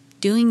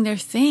 doing their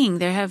thing.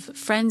 They have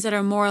friends that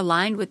are more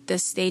aligned with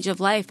this stage of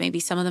life. Maybe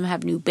some of them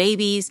have new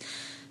babies.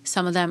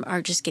 Some of them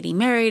are just getting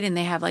married and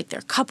they have like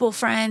their couple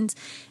friends.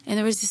 And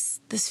there was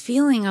this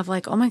feeling of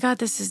like, oh my God,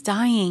 this is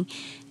dying.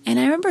 And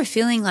I remember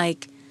feeling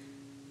like,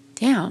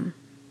 damn,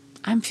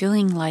 I'm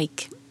feeling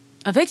like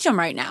a victim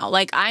right now.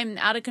 Like I'm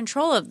out of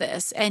control of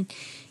this. And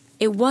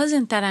it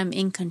wasn't that I'm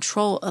in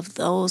control of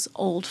those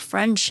old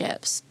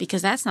friendships,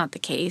 because that's not the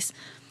case.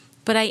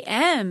 But I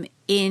am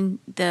in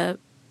the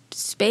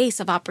space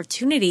of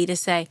opportunity to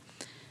say,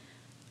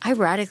 I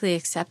radically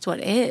accept what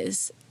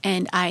is,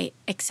 and I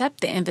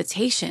accept the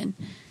invitation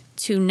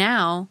to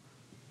now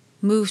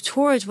move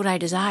towards what I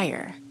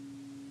desire.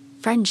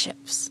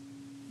 Friendships,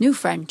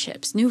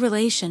 new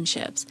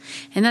relationships.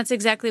 And that's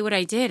exactly what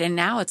I did. And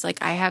now it's like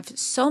I have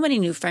so many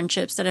new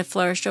friendships that have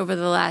flourished over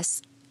the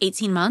last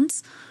 18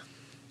 months.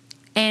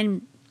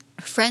 And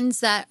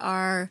friends that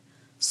are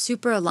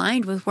super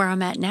aligned with where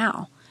I'm at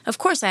now. Of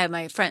course, I have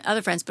my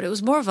other friends, but it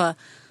was more of a,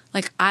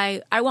 like,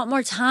 I want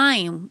more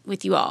time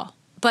with you all.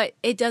 But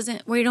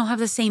we don't have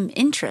the same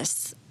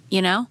interests,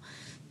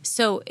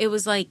 So it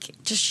was like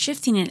just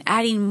shifting and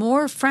adding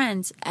more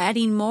friends,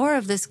 adding more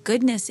of this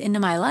goodness into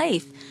my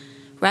life,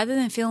 rather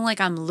than feeling like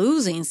I'm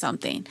losing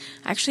something.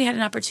 I actually had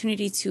an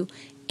opportunity to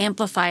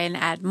amplify and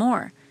add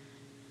more.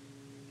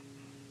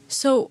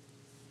 So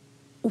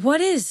what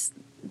is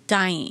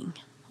dying?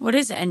 What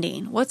is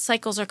ending? What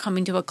cycles are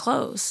coming to a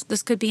close?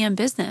 This could be in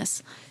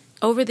business.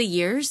 Over the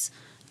years,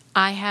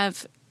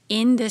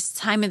 in this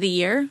time of the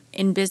year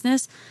in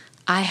business,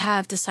 I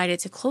have decided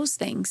to close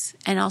things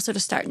and also to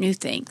start new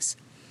things.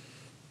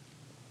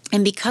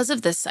 And because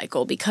of this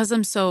cycle, because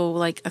I'm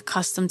so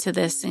accustomed to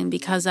this, and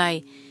because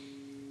I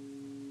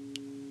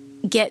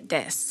get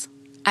this,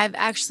 I've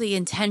actually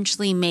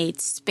intentionally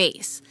made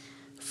space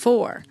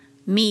for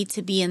me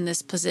to be in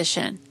this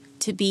position,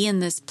 to be in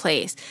this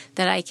place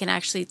that I can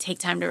actually take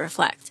time to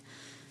reflect.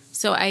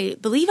 So I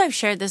believe I've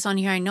shared this on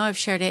here. I know I've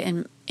shared it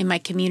in my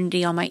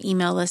community, on my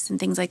email list and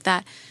things like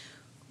that.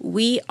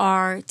 We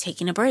are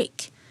taking a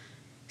break.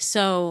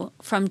 So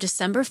from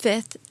December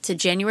 5th to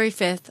January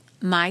 5th,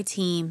 my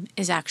team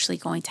is actually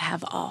going to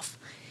have off.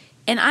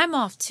 And I'm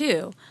off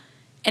too.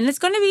 And it's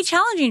going to be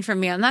challenging for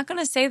me. I'm not going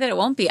to say that it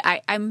won't be.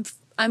 I'm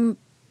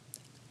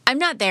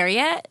not there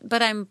yet,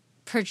 but I'm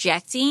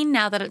projecting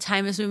now that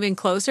time is moving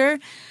closer.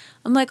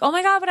 I'm like, oh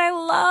my God, but I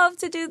love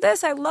to do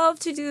this. I love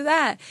to do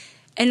that.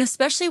 And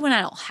especially when I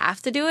don't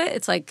have to do it,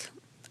 it's like,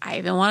 I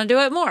even want to do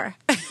it more.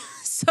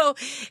 So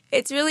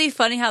it's really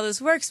funny how this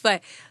works.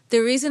 But the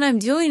reason I'm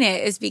doing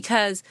it is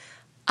because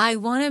I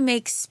want to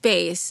make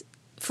space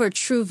for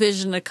true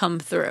vision to come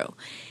through.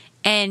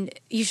 And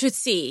you should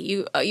see,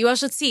 you all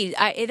should see,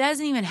 it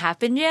hasn't even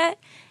happened yet.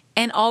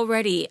 And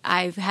already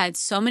I've had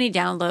so many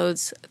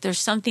downloads. There's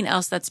something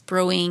else that's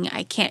brewing.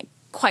 I can't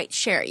quite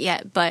share it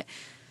yet, but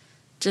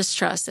just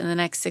trust in the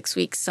next 6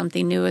 weeks,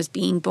 something new is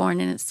being born,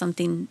 and it's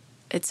something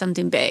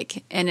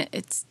big, and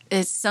it's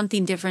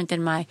something different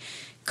than my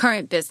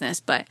current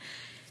business, but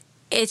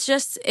it's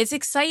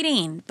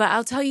exciting. But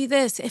I'll tell you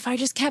this, if I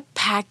just kept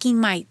packing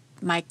my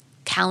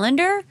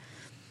calendar,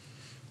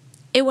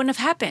 it wouldn't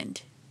have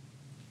happened.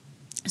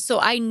 So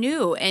I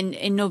knew, and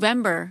in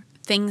November,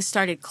 things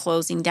started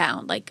closing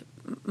down. Like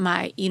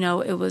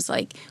it was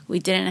like we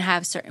didn't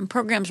have certain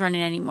programs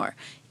running anymore.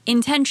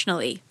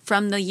 Intentionally,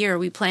 from the year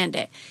we planned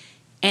it.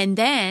 And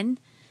then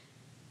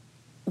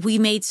we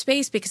made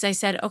space because I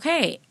said,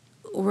 okay,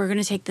 we're going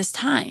to take this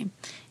time.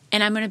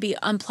 And I'm going to be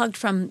unplugged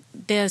from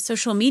the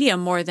social media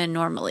more than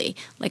normally.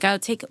 Like I'll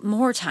take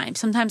more time.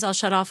 Sometimes I'll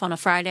shut off on a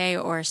Friday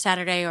or a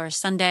Saturday or a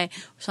Sunday,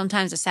 or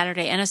sometimes a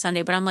Saturday and a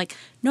Sunday. But I'm like,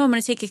 no, I'm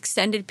going to take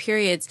extended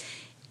periods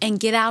and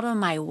get out of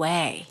my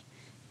way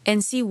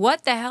and see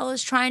what the hell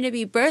is trying to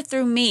be birthed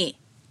through me.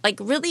 Like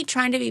really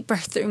trying to be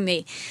birthed through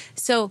me.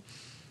 So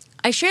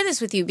I share this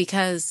with you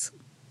because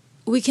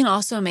we can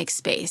also make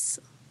space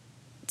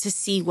to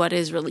see what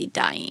is really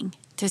dying,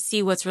 to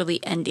see what's really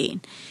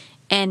ending.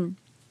 And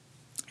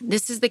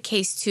this is the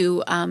case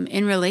too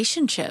in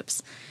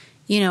relationships.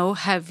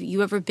 Have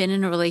you ever been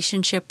in a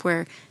relationship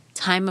where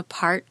time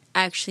apart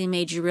actually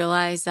made you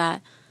realize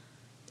that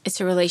it's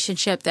a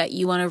relationship that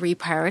you want to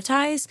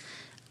reprioritize?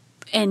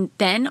 And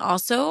then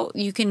also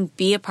you can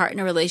be apart in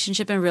a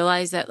relationship and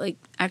realize that like,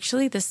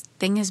 actually this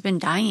thing has been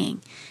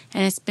dying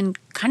and it's been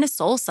kind of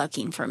soul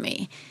sucking for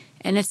me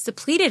and it's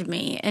depleted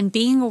me, and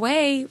being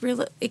away,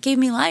 it gave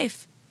me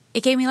life.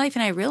 It gave me life.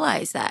 And I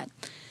realized that.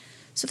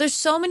 So there's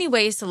so many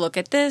ways to look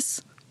at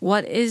this.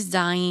 What is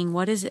dying?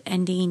 What is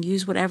ending?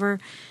 Use whatever,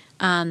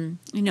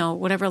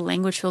 whatever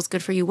language feels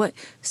good for you. What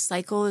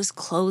cycle is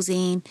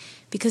closing?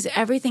 Because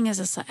everything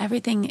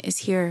is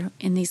here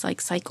in these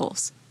like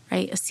cycles,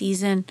 right? A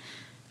season,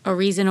 a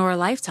reason, or a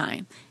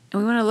lifetime. And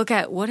we want to look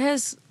at what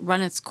has run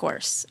its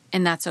course,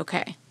 and that's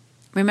okay.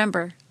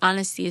 Remember,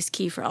 honesty is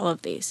key for all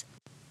of these.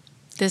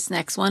 This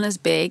next one is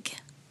big.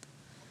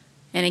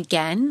 And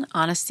again,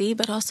 honesty,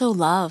 but also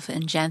love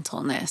and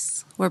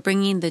gentleness. We're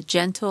bringing the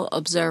gentle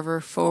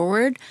observer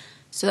forward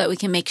so that we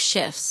can make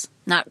shifts,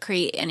 not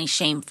create any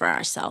shame for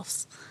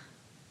ourselves.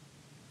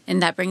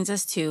 And that brings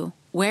us to,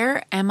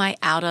 where am I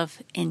out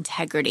of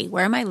integrity?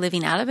 Where am I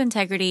living out of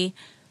integrity?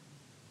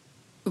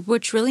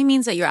 Which really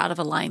means that you're out of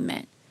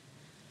alignment.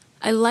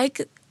 I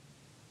like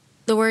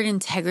the word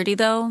integrity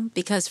though,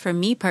 because for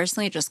me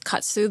personally, it just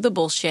cuts through the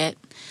bullshit.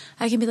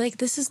 I can be like,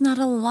 this is not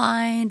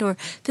aligned, or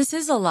this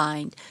is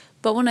aligned.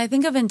 But when I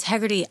think of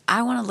integrity,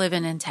 I want to live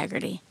in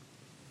integrity.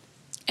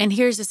 And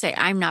here's to say,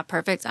 I'm not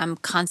perfect. I'm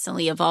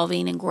constantly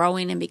evolving and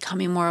growing and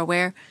becoming more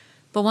aware.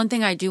 But one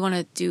thing I do want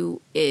to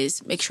do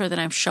is make sure that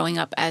I'm showing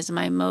up as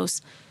my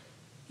most,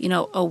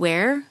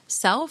 aware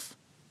self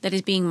that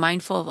is being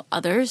mindful of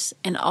others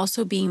and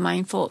also being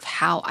mindful of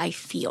how I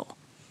feel.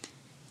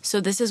 So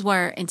this is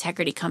where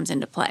integrity comes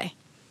into play.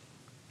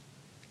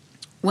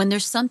 When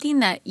there's something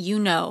that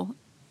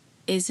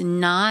is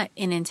not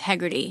in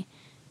integrity,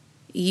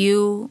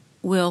 you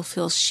will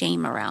feel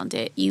shame around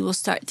it. You will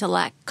start to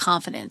lack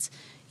confidence.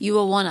 You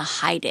will want to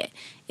hide it.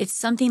 It's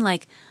something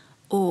like,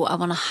 oh, I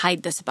want to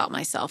hide this about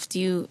myself. Do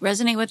you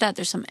resonate with that?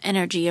 There's some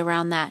energy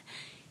around that.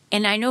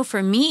 And I know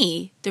for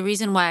me, the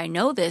reason why I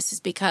know this is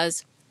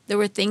because there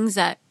were things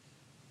that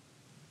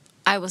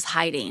I was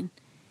hiding.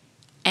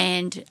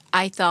 And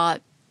I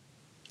thought,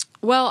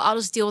 well, I'll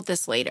just deal with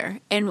this later.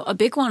 And a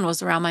big one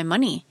was around my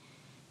money.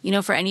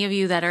 For any of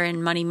you that are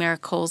in Money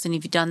Miracles and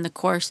you've done the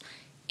course,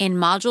 in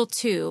Module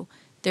 2,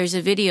 there's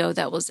a video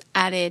that was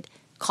added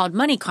called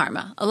Money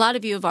Karma. A lot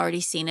of you have already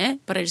seen it,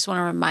 but I just want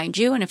to remind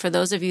you, and for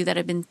those of you that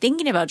have been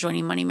thinking about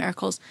joining Money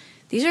Miracles,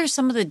 these are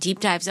some of the deep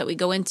dives that we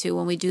go into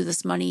when we do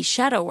this money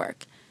shadow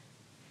work.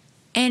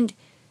 And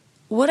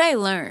what I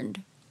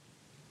learned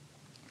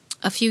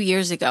a few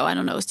years ago, I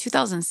don't know, it was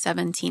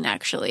 2017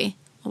 actually,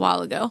 a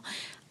while ago,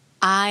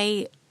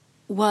 I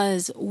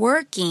was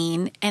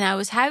working and I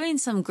was having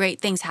some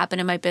great things happen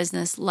in my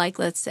business, like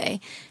let's say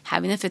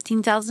having a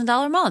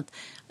 $15,000 month.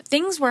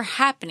 Things were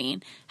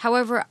happening.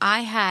 However,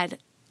 I had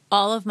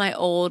all of my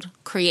old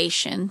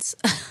creations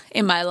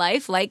in my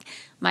life, like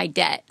my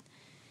debt.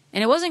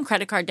 And it wasn't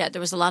credit card debt.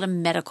 There was a lot of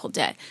medical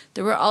debt.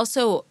 There were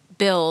also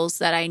bills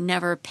that I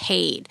never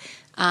paid.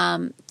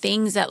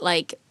 Things that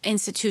like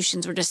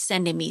institutions were just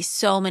sending me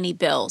so many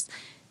bills.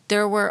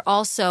 There were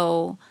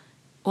also,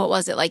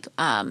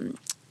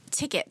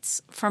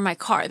 tickets for my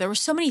car. There were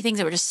so many things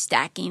that were just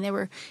stacking. They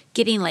were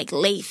getting like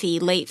late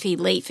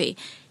fee.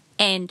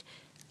 And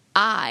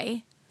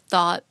I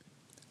thought,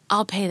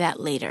 I'll pay that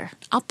later.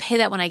 I'll pay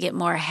that when I get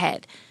more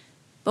ahead.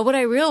 But what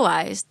I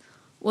realized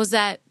was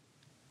that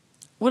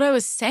what I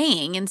was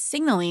saying and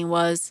signaling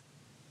was,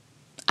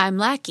 I'm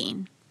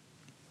lacking.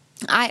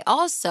 I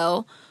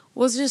also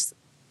was just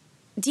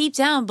deep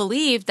down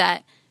believed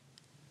that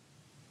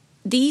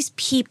these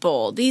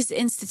people, these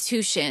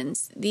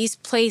institutions, these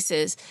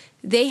places,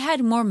 they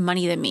had more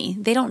money than me.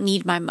 They don't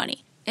need my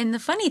money. And the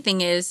funny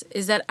thing is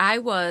that I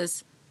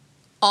was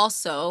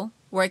also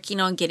working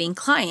on getting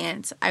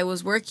clients. I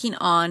was working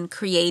on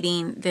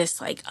creating this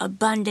like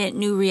abundant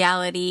new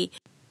reality.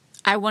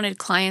 I wanted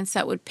clients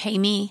that would pay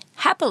me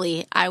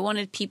happily. I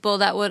wanted people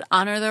that would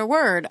honor their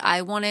word.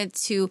 I wanted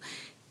to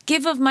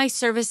give of my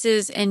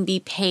services and be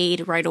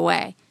paid right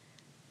away.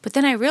 But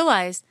then I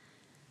realized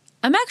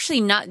I'm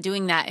actually not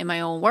doing that in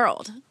my own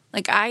world.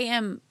 Like, I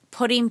am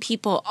putting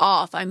people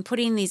off. I'm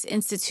putting these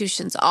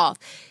institutions off.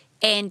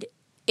 And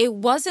it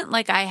wasn't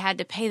like I had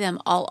to pay them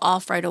all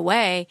off right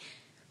away,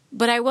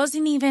 but I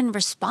wasn't even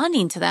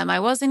responding to them. I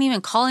wasn't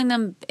even calling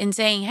them and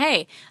saying,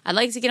 hey, I'd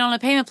like to get on a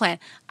payment plan.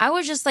 I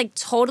was just like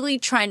totally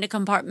trying to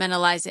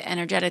compartmentalize it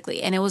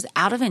energetically. And it was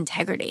out of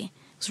integrity.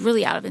 It was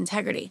really out of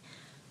integrity.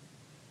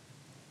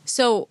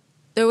 So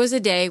there was a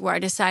day where I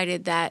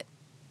decided that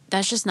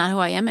that's just not who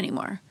I am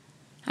anymore.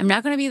 I'm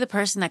not going to be the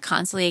person that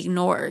constantly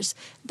ignores,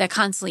 that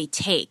constantly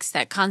takes,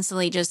 that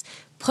constantly just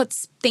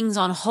puts things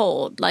on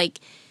hold. Like,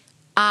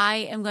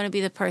 I am going to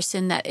be the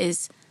person that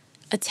is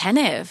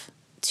attentive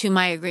to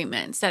my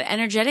agreements, that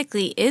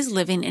energetically is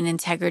living in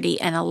integrity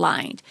and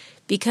aligned,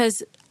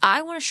 because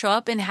I want to show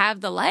up and have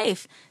the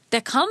life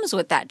that comes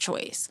with that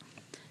choice.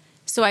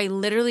 So I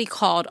literally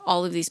called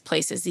all of these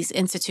places, these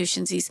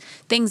institutions, these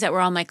things that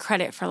were on my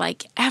credit for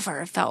like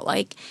ever, it felt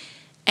like,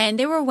 and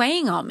they were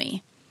weighing on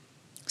me.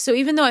 So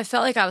even though I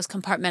felt like I was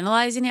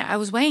compartmentalizing it, it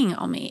was weighing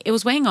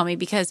on me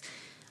because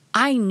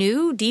I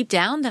knew deep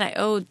down that I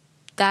owed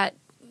that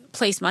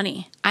place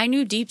money. I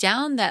knew deep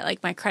down that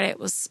like my credit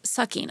was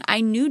sucking.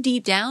 I knew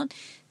deep down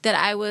that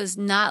I was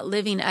not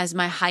living as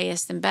my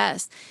highest and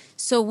best.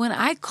 So when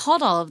I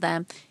called all of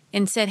them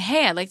and said,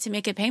 hey, I'd like to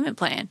make a payment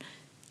plan.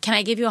 Can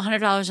I give you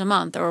 $100 a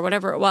month or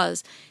whatever it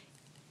was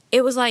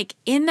like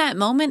in that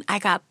moment, I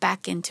got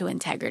back into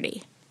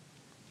integrity.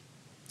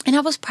 And I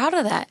was proud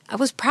of that. I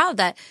was proud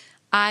that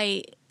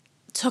I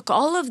took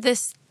all of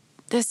this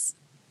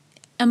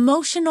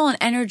emotional and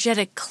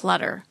energetic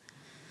clutter,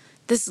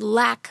 this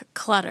lack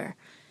clutter,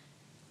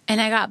 and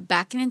I got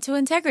back into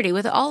integrity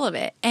with all of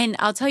it. And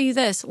I'll tell you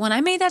this, when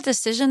I made that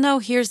decision though,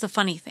 here's the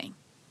funny thing.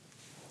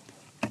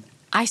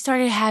 I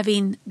started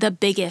having the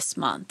biggest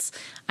months.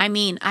 I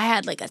mean, I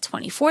had like a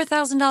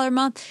 $24,000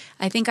 month.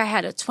 I think I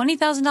had a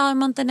 $20,000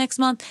 month the next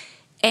month.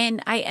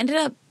 And I ended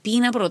up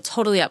being able to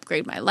totally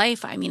upgrade my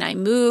life. I mean, I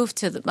moved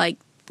to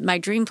my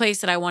dream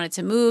place that I wanted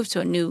to move to,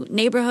 a new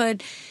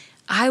neighborhood.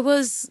 I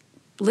was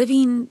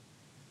living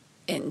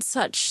in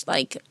such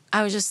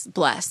I was just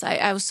blessed.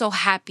 I was so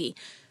happy,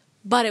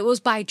 but it was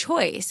by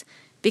choice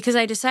because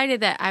I decided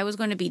that I was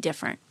going to be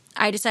different.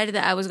 I decided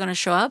that I was going to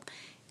show up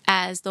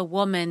as the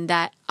woman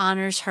that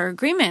honors her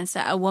agreements,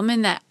 that a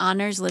woman that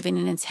honors living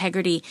in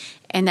integrity,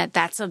 and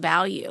that's a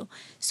value.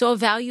 So a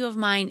value of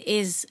mine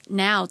is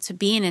now to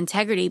be in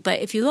integrity. But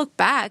if you look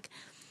back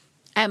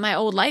at my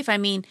old life, I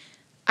mean,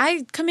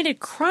 I committed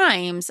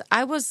crimes.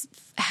 I was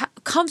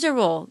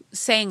comfortable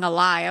saying a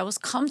lie. I was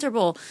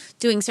comfortable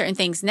doing certain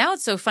things. Now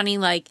it's so funny,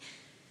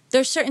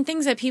 there's certain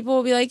things that people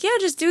will be like, yeah,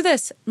 just do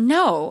this.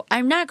 No,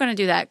 I'm not going to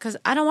do that because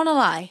I don't want to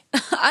lie.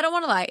 I don't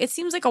want to lie. It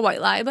seems like a white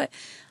lie, but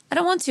I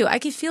don't want to. I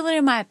can feel it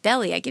in my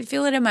belly. I can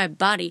feel it in my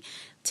body.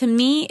 To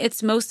me,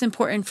 it's most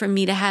important for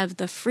me to have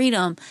the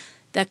freedom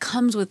that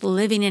comes with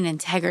living in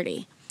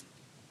integrity.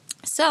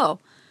 So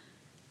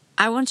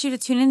I want you to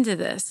tune into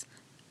this.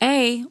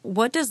 A,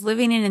 what does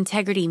living in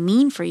integrity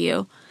mean for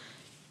you?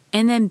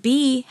 And then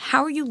B,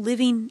 how are you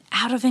living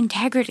out of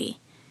integrity?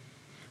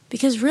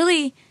 Because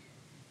really,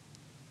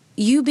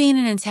 you being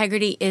in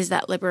integrity is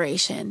that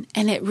liberation,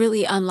 and it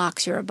really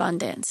unlocks your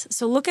abundance.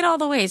 So look at all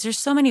the ways. There's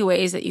so many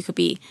ways that you could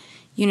be,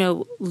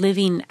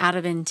 living out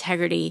of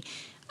integrity.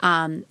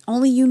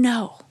 Only you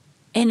know.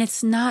 And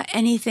it's not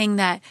anything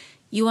that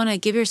you want to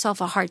give yourself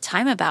a hard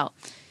time about.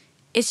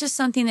 It's just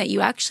something that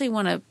you actually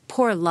want to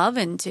pour love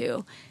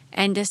into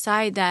and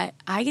decide that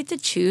I get to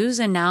choose,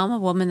 and now I'm a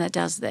woman that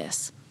does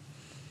this.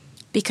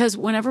 Because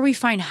whenever we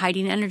find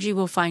hiding energy,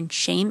 we'll find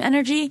shame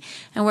energy.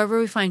 And wherever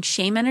we find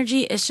shame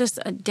energy, it's just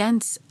a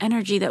dense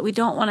energy that we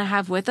don't want to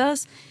have with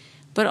us,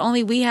 but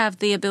only we have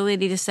the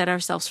ability to set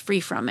ourselves free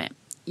from it.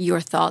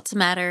 Your thoughts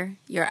matter,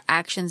 your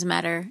actions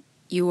matter,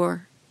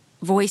 your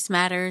voice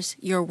matters,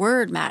 your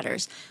word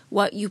matters,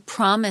 what you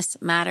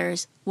promise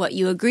matters, what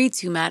you agree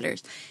to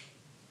matters.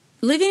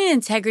 Living in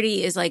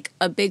integrity is like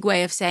a big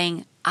way of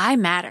saying, I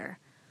matter.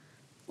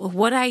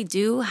 What I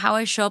do, how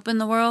I show up in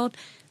the world,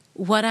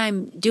 what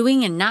I'm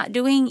doing and not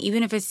doing,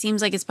 even if it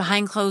seems like it's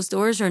behind closed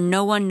doors or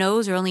no one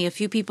knows or only a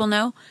few people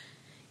know,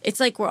 it's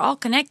like we're all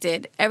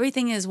connected.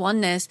 Everything is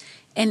oneness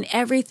and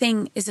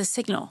everything is a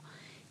signal.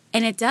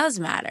 And it does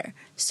matter.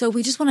 So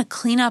we just want to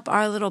clean up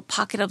our little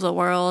pocket of the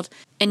world,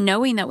 and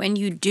knowing that when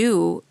you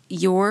do,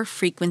 your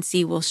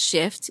frequency will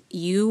shift.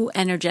 You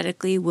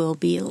energetically will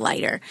be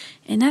lighter.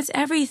 And that's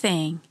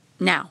everything.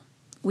 Now,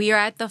 We are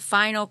at the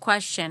final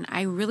question.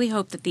 I really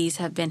hope that these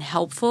have been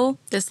helpful.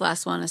 This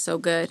last one is so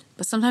good.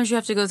 But sometimes you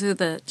have to go through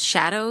the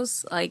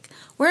shadows. Like,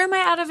 where am I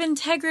out of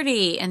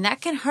integrity? And that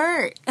can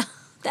hurt.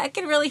 That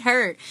can really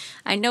hurt.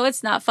 I know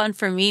it's not fun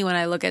for me when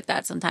I look at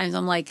that. Sometimes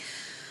I'm like,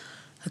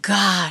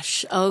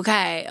 gosh,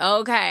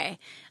 okay.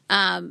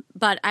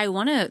 But I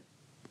want to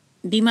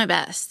be my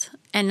best.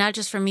 And not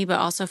just for me, but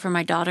also for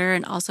my daughter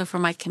and also for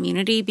my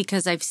community,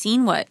 because I've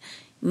seen what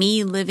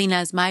me living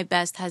as my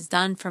best has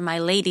done for my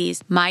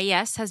ladies. My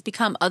yes has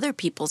become other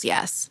people's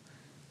yes.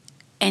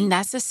 And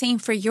that's the same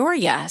for your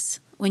yes.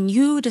 When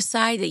you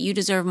decide that you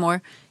deserve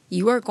more,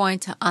 you are going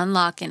to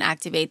unlock and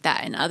activate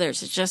that in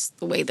others. It's just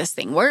the way this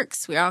thing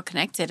works. We're all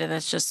connected, and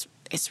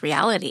it's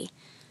reality.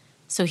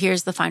 So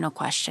here's the final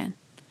question.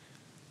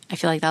 I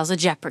feel like that was a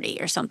Jeopardy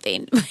or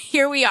something.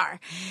 Here we are.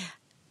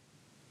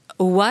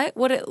 What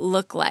would it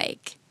look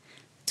like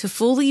to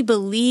fully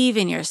believe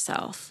in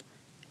yourself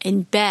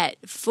and bet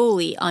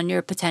fully on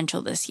your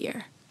potential this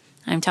year?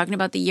 I'm talking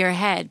about the year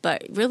ahead,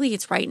 but really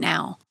it's right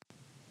now.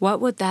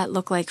 What would that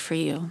look like for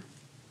you?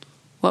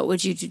 What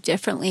would you do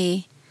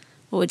differently?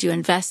 What would you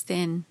invest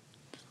in?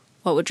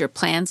 What would your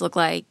plans look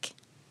like?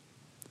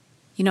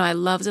 You know, I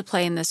love to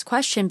play in this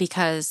question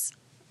because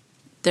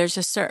there's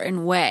a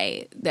certain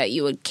way that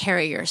you would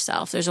carry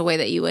yourself. There's a way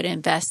that you would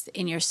invest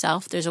in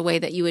yourself. There's a way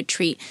that you would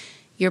treat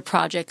your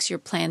projects, your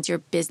plans, your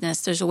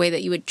business. There's a way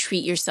that you would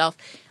treat yourself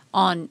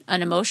on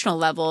an emotional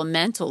level,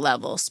 mental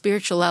level,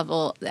 spiritual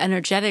level,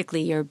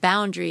 energetically, your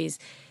boundaries.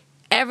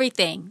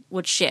 Everything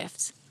would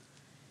shift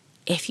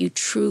if you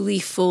truly,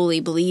 fully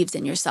believed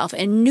in yourself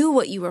and knew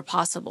what you were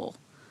possible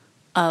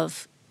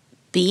of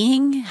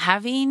being,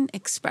 having,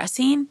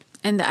 expressing.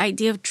 And the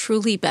idea of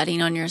truly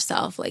betting on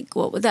yourself, like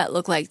what would that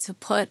look like to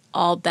put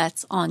all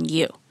bets on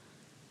you?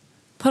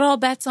 Put all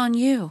bets on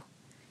you.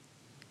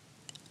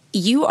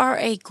 You are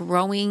a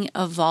growing,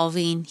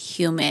 evolving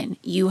human.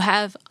 You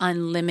have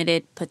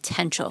unlimited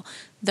potential.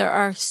 There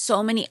are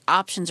so many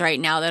options right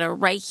now that are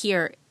right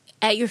here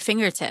at your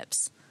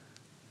fingertips.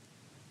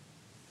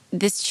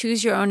 This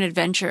choose your own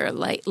adventure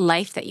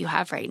life that you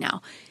have right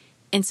now.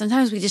 And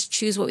sometimes we just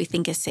choose what we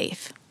think is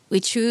safe. We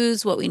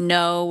choose what we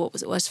know,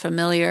 what was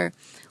familiar.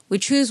 We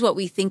choose what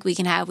we think we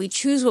can have. We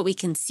choose what we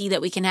can see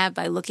that we can have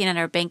by looking at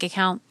our bank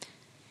account.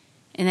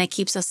 And that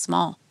keeps us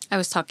small. I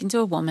was talking to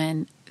a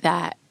woman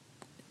that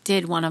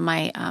did one of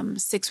my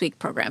 6-week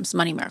programs,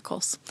 Money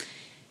Miracles.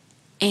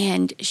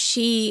 And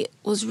she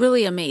was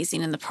really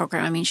amazing in the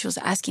program. I mean, she was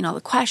asking all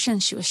the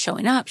questions. She was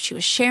showing up. She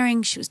was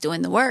sharing. She was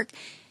doing the work.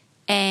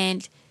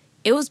 And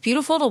it was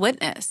beautiful to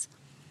witness.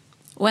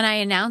 When I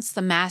announced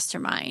the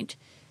mastermind,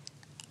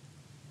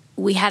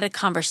 we had a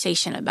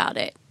conversation about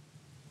it.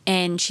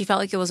 And she felt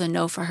like it was a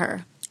no for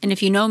her. And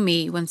if you know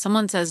me, when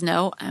someone says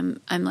no, I'm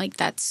like,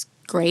 that's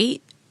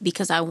great,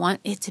 because I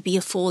want it to be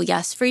a full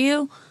yes for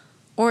you,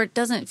 or it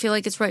doesn't feel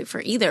like it's right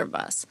for either of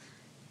us.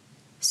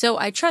 So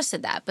I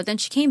trusted that. But then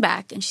she came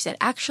back and she said,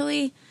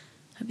 actually,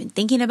 I've been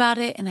thinking about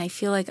it and I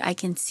feel like I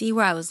can see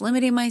where I was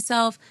limiting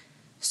myself.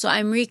 So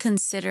I'm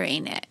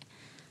reconsidering it.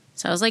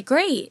 So I was like,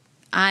 great.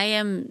 I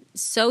am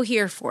so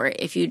here for it.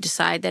 If you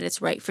decide that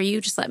it's right for you,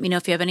 just let me know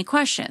if you have any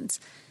questions.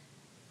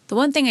 The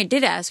one thing I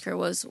did ask her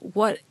was,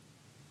 what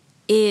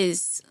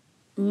is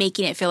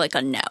making it feel like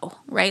a no,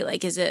 right?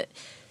 Like, is it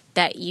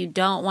that you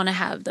don't want to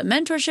have the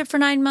mentorship for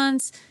 9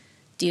 months?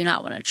 Do you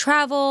not want to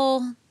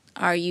travel?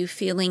 Are you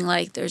feeling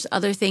like there's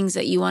other things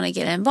that you want to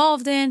get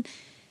involved in?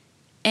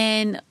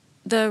 And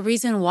the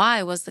reason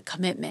why was the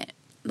commitment.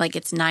 Like,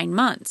 it's 9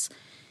 months.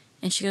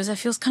 And she goes, that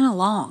feels kind of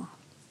long,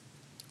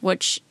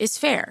 which is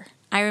fair.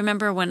 I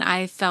remember when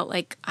I felt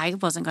like I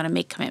wasn't going to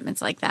make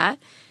commitments like that.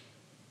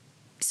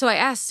 So I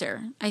asked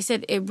her, I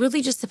said, it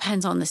really just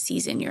depends on the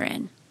season you're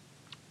in.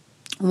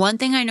 One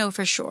thing I know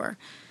for sure,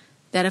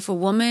 that if a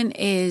woman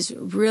is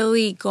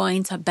really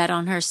going to bet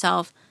on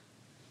herself,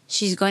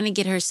 she's going to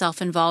get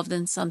herself involved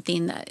in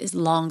something that is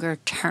longer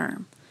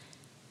term.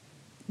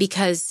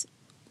 Because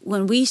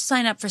when we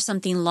sign up for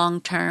something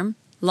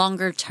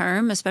longer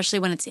term, especially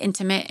when it's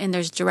intimate and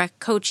there's direct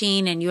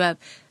coaching and you have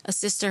a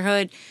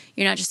sisterhood,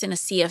 you're not just in a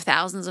sea of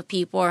thousands of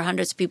people or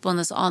hundreds of people in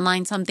this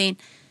online something.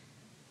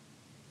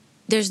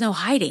 There's no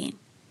hiding.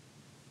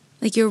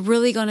 Like, you're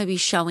really going to be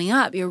showing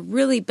up. You're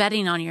really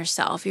betting on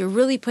yourself. You're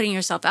really putting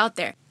yourself out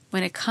there.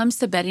 When it comes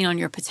to betting on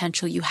your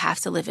potential, you have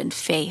to live in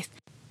faith.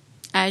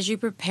 As you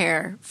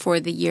prepare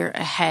for the year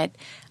ahead,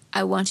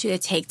 I want you to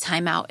take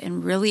time out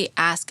and really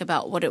ask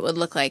about what it would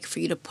look like for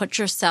you to put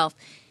yourself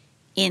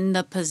in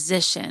the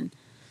position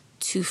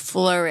to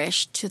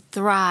flourish, to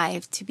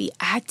thrive, to be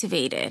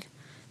activated,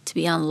 to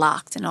be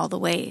unlocked in all the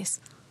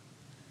ways.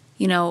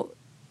 You know,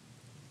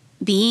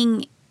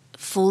 being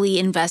fully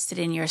invested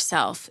in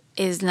yourself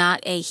is not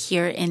a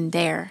here and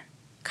there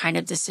kind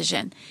of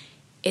decision.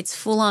 It's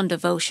full-on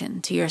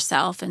devotion to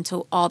yourself and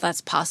to all that's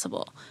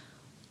possible.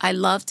 I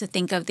love to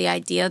think of the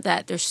idea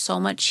that there's so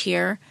much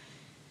here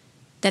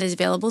that is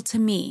available to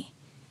me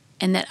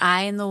and that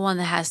I am the one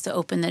that has to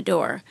open the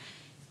door.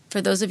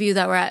 For those of you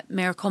that were at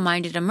Miracle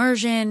Minded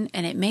Immersion,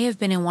 and it may have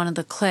been in one of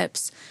the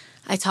clips,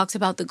 I talked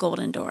about the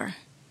golden door.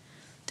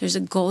 There's a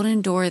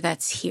golden door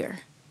that's here.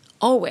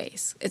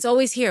 Always. It's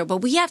always here. But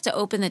we have to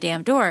open the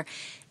damn door.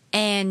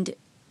 And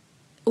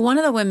one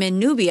of the women,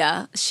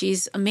 Nubia,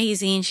 she's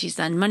amazing. She's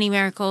done Money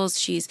Miracles.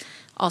 She's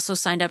also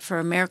signed up for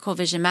a Miracle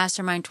Vision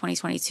Mastermind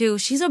 2022.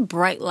 She's a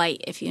bright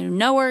light. If you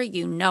know her,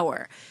 you know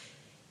her.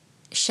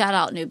 Shout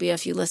out, Nubia,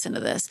 if you listen to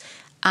this.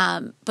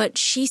 But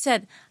she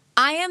said,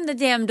 I am the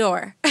damn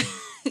door.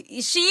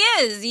 She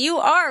is. You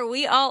are.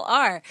 We all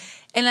are.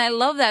 And I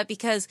love that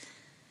because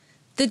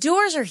the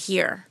doors are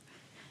here.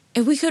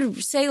 If we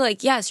could say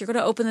like, yes, you're going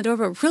to open the door,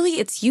 but really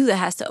it's you that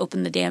has to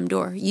open the damn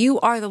door. You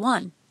are the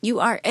one. You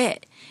are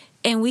it.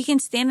 And we can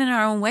stand in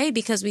our own way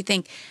because we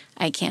think,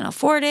 I can't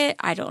afford it.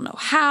 I don't know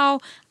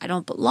how. I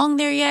don't belong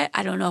there yet.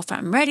 I don't know if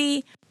I'm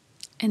ready.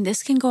 And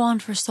this can go on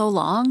for so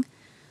long.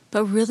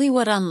 But really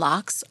what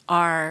unlocks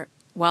our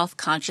wealth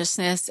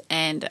consciousness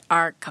and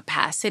our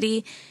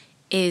capacity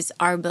is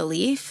our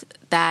belief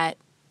that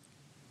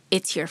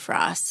it's here for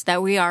us,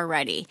 that we are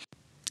ready.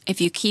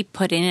 If you keep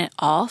putting it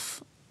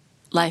off,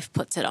 life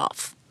puts it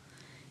off.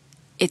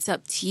 It's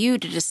up to you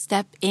to just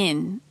step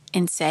in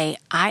and say,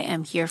 I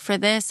am here for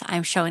this.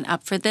 I'm showing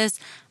up for this.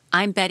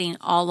 I'm betting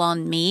all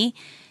on me.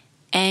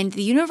 And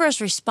the universe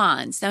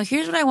responds. Now,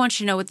 here's what I want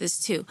you to know with this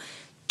too.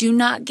 Do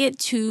not get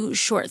too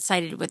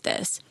short-sighted with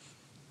this.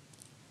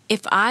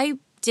 If I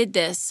did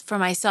this for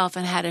myself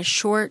and had a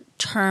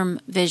short-term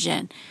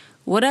vision,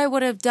 what I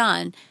would have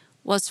done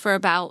was for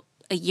about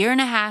a year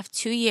and a half,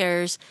 2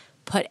 years,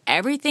 put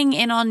everything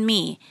in on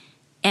me,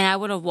 and I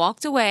would have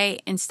walked away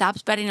and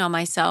stopped betting on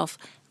myself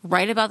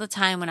right about the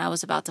time when I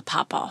was about to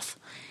pop off.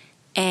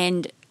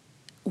 And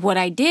what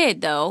I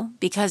did, though,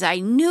 because I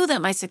knew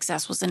that my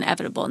success was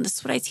inevitable, and this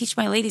is what I teach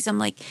my ladies, I'm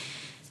like,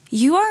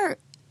 you are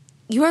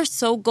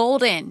so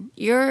golden.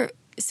 Your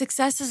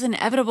success is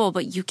inevitable,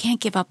 but you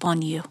can't give up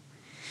on you.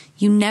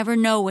 You never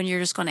know when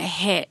you're just going to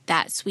hit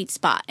that sweet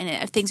spot, and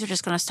if things are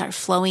just going to start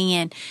flowing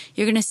in.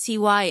 You're going to see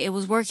why it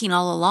was working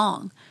all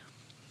along.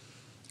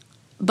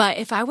 But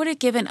if I would have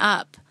given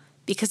up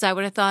because I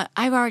would have thought,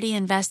 I've already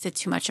invested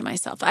too much in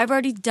myself. I've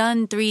already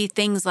done 3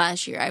 things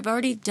last year. I've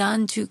already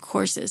done 2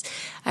 courses.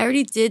 I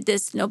already did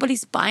this.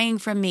 Nobody's buying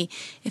from me.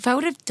 If I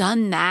would have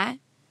done that,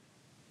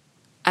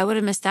 I would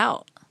have missed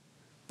out.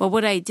 But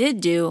what I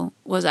did do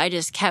was I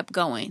just kept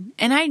going.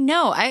 And I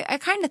know, I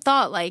kind of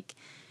thought like,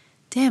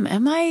 damn,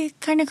 am I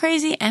kind of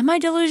crazy? Am I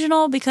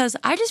delusional? Because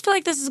I just feel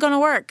like this is going to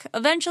work.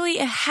 Eventually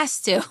it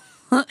has to.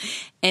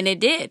 And it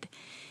did.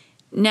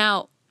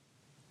 Now,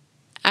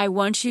 I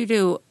want you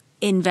to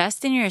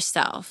invest in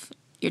yourself,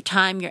 your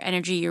time, your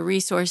energy, your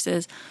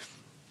resources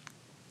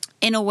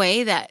in a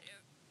way that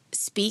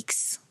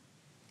speaks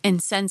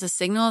and sends a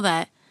signal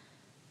that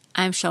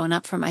I'm showing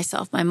up for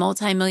myself, my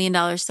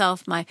multi-million-dollar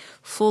self, my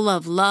full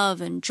of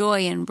love and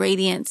joy and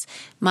radiance,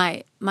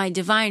 my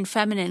divine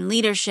feminine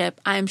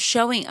leadership. I'm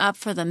showing up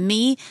for the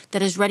me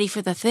that is ready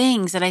for the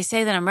things that I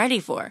say that I'm ready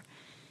for.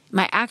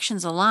 My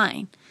actions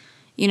align.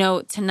 You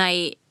know,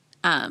 tonight,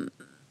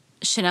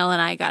 Chanel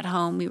and I got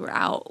home. We were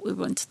out. We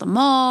went to the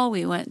mall.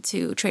 We went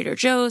to Trader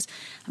Joe's.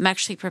 I'm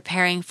actually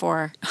preparing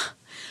for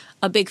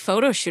a big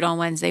photo shoot on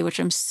Wednesday, which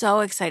I'm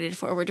so excited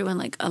for. We're doing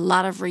like a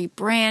lot of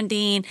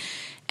rebranding,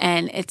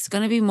 and it's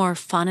going to be more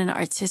fun and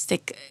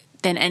artistic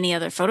than any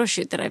other photo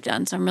shoot that I've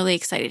done. So I'm really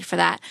excited for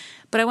that.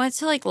 But I went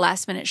to like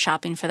last minute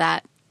shopping for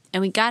that, and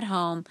we got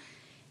home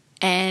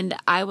and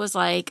I was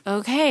like,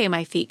 okay,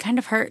 my feet kind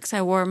of hurt because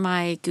I wore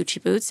my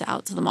Gucci boots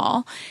out to the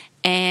mall.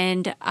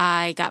 And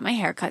I got my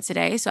hair cut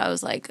today. So I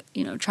was like,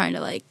 trying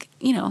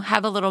to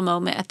have a little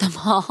moment at the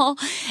mall.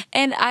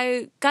 And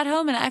I got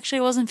home and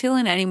actually wasn't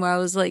feeling it anymore. I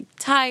was like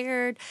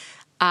tired.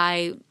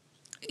 I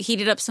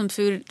heated up some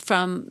food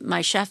from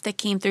my chef that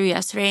came through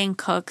yesterday and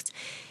cooked.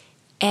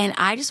 And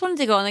I just wanted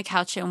to go on the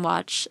couch and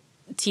watch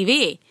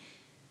TV.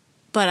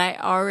 But I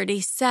already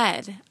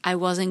said I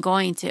wasn't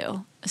going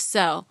to.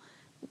 So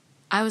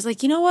I was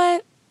like, you know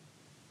what?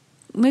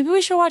 Maybe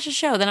we should watch a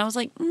show. Then I was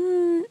like,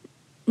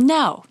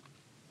 no.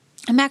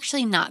 I'm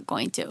actually not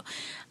going to.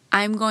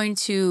 I'm going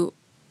to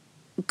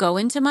go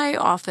into my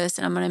office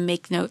and I'm going to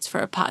make notes for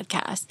a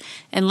podcast.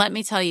 And let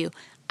me tell you,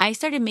 I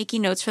started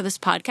making notes for this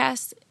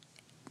podcast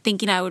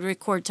thinking I would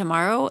record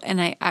tomorrow, and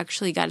I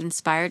actually got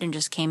inspired and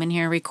just came in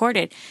here and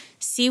recorded.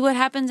 See what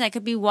happens? I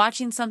could be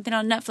watching something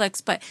on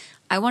Netflix, but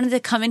I wanted to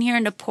come in here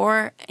and to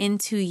pour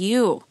into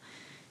you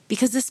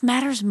because this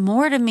matters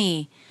more to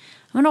me.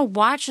 I'm going to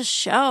watch a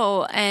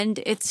show and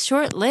it's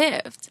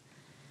short-lived.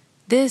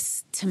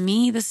 This, to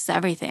me, this is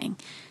everything.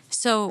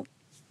 So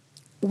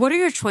what are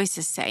your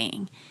choices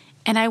saying?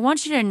 And I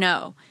want you to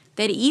know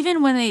that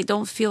even when they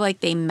don't feel like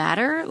they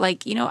matter,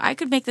 like, I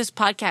could make this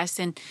podcast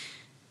and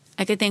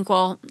I could think,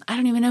 well, I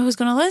don't even know who's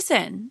going to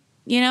listen.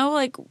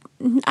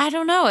 I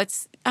don't know.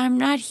 I'm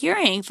not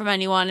hearing from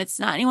anyone. It's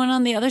not anyone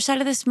on the other side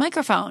of this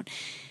microphone.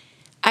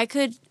 I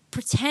could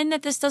pretend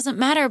that this doesn't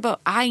matter, but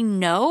I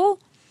know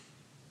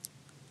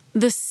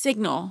the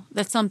signal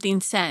that something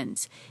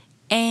sends.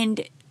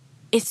 And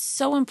it's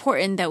so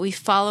important that we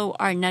follow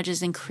our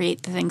nudges and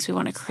create the things we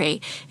want to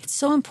create. It's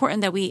so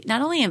important that we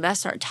not only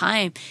invest our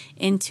time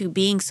into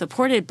being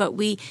supported, but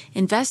we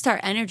invest our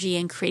energy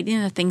in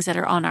creating the things that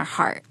are on our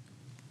heart.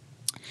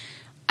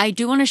 I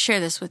do want to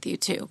share this with you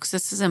too, because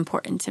this is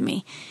important to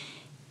me.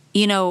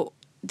 You know,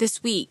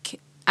 this week,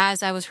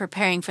 as I was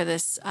preparing for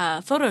this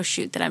photo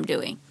shoot that I'm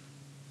doing,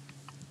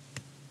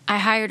 I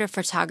hired a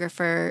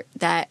photographer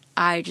that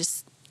I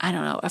don't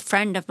know, a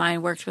friend of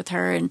mine worked with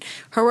her, and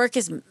her work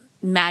is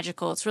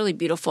magical. It's really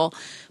beautiful.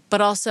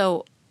 But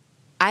also,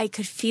 I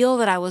could feel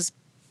that I was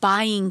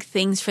buying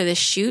things for this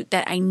shoot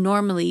that I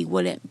normally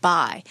wouldn't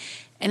buy.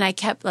 And I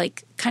kept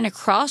like kind of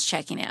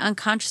cross-checking it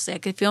unconsciously. I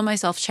could feel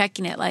myself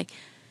checking it like,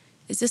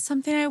 is this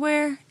something I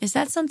wear? Is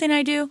that something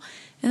I do?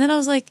 And then I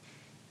was like,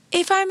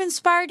 if I'm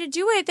inspired to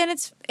do it, then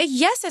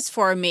it's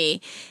for me.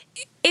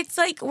 It's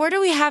like, where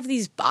do we have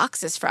these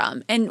boxes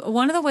from? And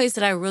one of the ways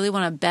that I really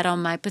want to bet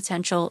on my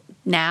potential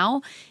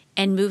now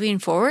and moving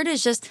forward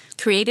is just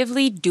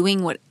creatively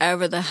doing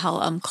whatever the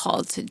hell I'm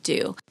called to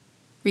do.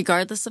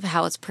 Regardless of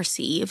how it's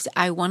perceived,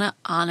 I want to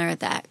honor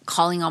that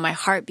calling on my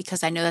heart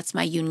because I know that's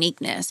my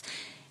uniqueness.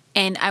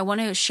 And I want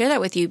to share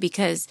that with you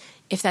because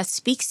if that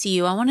speaks to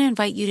you, I want to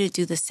invite you to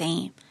do the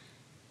same.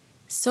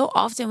 So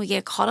often we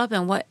get caught up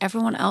in what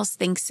everyone else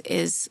thinks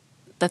is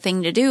the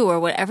thing to do, or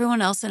what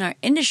everyone else in our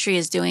industry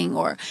is doing,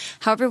 or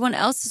how everyone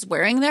else is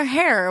wearing their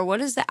hair, or what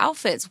is the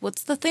outfits,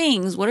 what's the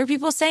things, what are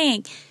people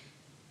saying?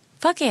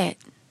 Fuck it.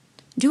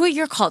 Do what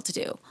you're called to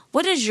do.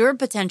 What is your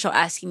potential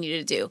asking you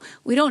to do?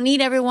 We don't need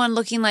everyone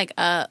looking like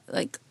a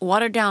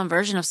watered down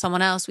version of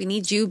someone else. We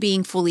need you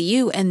being fully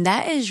you, and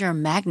that is your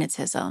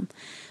magnetism.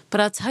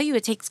 But I'll tell you,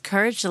 it takes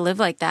courage to live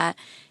like that.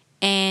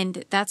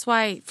 And that's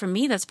why, for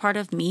me, that's part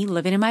of me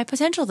living in my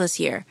potential this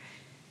year.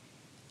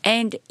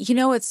 And, you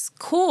know, it's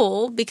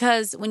cool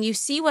because when you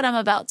see what I'm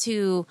about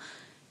to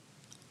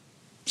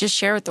just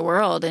share with the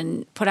world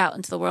and put out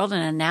into the world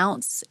and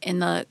announce in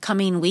the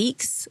coming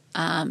weeks,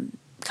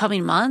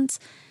 coming months,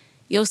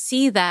 you'll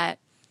see that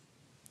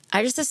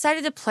I just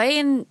decided to play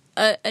in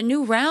a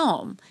new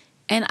realm.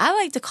 And I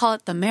like to call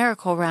it the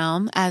miracle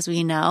realm, as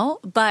we know.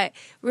 But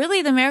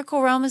really, the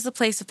miracle realm is the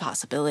place of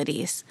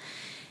possibilities.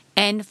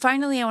 And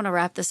finally, I want to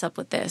wrap this up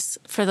with this.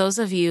 For those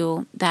of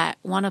you that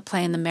want to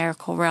play in the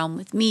miracle realm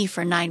with me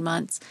for 9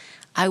 months,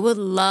 I would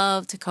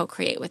love to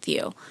co-create with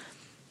you.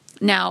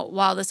 Now,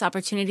 while this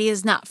opportunity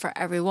is not for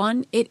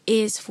everyone, it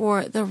is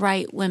for the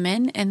right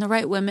women. And the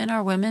right women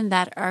are women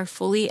that are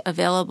fully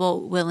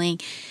available, willing,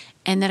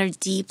 and that are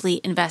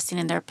deeply investing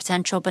in their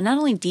potential. But not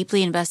only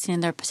deeply investing in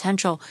their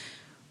potential,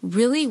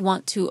 really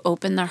want to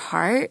open their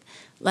heart,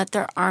 let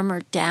their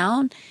armor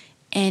down,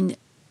 and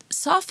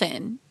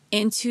soften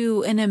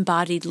into an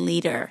embodied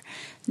leader.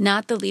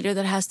 Not the leader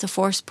that has to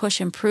force, push,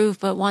 and prove,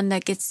 but one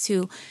that gets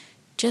to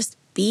just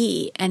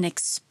be and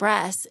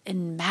express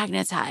and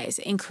magnetize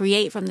and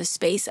create from the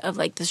space of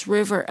like this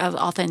river of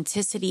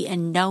authenticity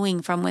and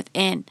knowing from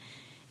within.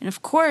 And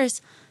of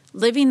course,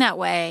 living that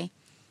way,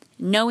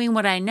 knowing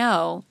what I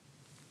know,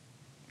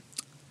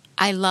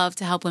 I love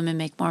to help women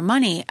make more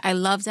money. I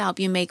love to help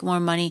you make more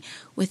money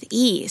with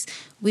ease.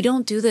 We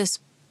don't do this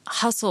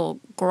hustle,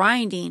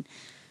 grinding,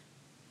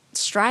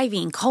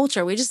 striving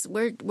culture.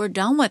 We're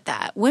done with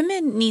that.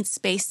 Women need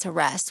space to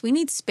rest. We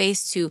need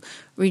space to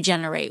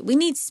regenerate. We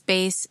need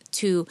space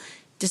to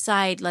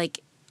decide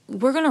like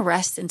we're going to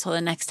rest until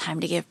the next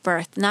time to give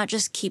birth, not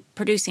just keep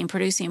producing.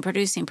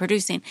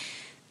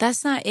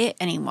 That's not it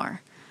anymore.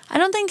 I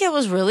don't think it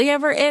was really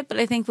ever it, but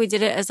I think we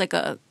did it as like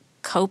a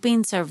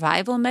coping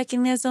survival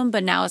mechanism,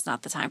 but now it's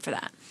not the time for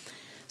that.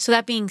 So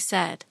that being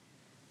said,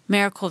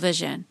 Miracle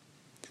Vision.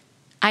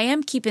 I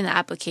am keeping the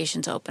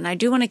applications open. I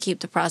do want to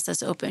keep the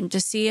process open to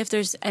see if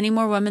there's any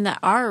more women that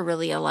are a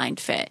really aligned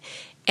fit.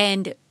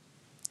 And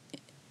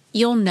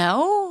you'll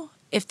know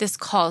if this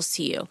calls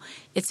to you.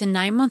 It's a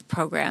 9-month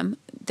program.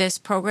 This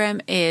program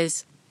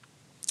is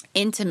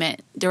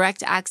intimate,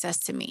 direct access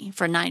to me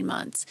for 9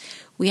 months.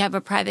 We have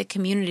a private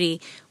community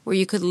where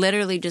you could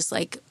literally just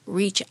like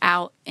reach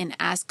out and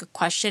ask a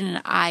question,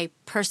 and I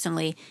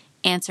personally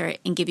answer it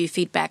and give you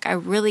feedback. I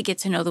really get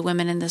to know the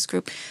women in this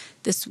group.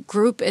 This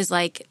group is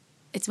like,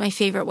 it's my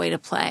favorite way to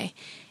play.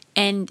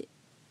 And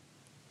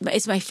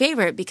it's my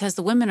favorite because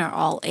the women are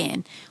all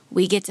in.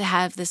 We get to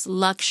have this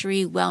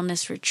luxury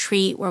wellness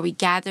retreat where we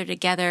gather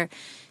together.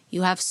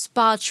 You have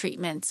spa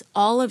treatments,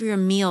 all of your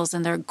meals,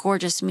 and they're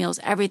gorgeous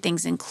meals.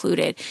 Everything's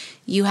included.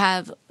 You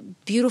have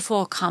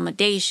beautiful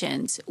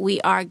accommodations.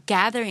 We are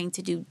gathering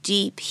to do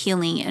deep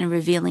healing and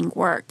revealing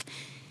work.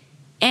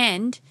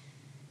 And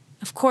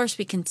of course,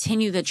 we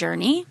continue the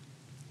journey,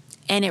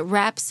 and it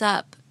wraps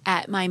up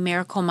at my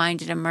Miracle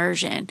Minded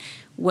Immersion,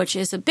 which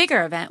is a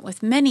bigger event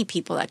with many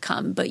people that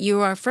come, but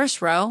you are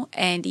first row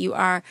and you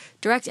are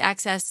direct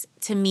access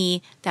to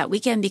me that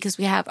weekend because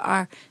we have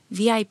our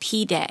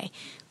VIP day,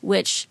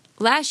 which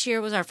Last year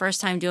was our first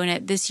time doing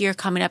it. This year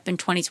coming up in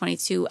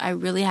 2022, I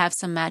really have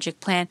some magic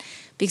planned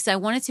because I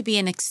want it to be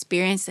an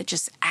experience that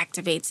just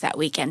activates that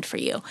weekend for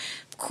you.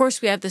 Of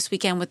course, we have this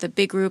weekend with a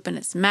big group and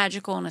it's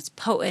magical and it's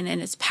potent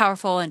and it's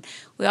powerful. And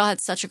we all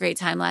had such a great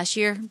time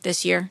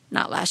this year,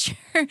 not last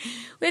year.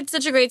 We had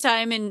such a great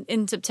time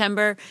in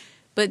September.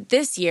 But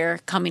this year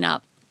coming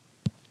up,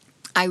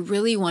 I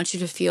really want you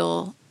to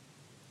feel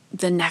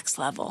the next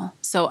level.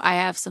 So I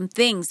have some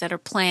things that are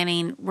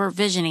planning. We're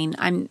visioning.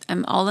 I'm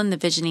all in the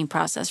visioning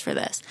process for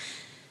this.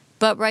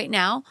 But right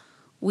now,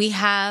 we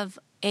have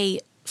a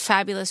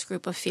fabulous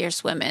group of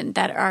fierce women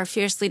that are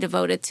fiercely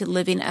devoted to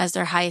living as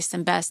their highest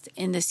and best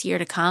in this year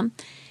to come.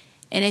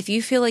 And if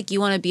you feel like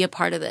you want to be a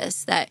part of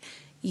this, that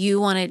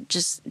you want to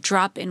just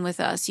drop in with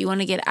us, you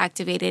want to get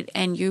activated,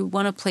 and you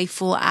want to play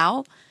full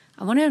out,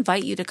 I want to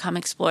invite you to come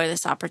explore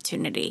this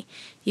opportunity.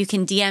 You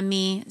can DM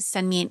me,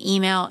 send me an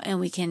email, and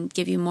we can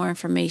give you more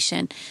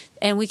information.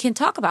 And we can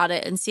talk about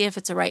it and see if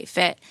it's a right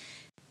fit.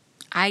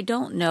 I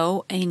don't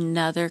know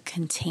another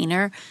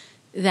container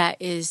that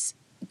is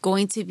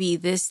going to be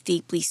this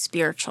deeply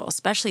spiritual,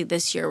 especially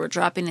this year. We're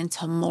dropping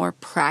into more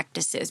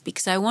practices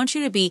because I want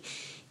you to be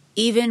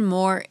even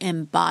more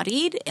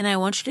embodied and I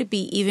want you to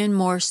be even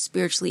more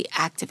spiritually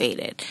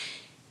activated.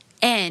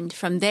 And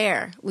from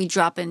there, we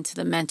drop into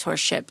the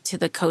mentorship, to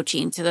the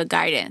coaching, to the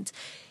guidance.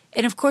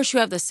 And of course,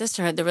 you have the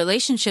sisterhood, the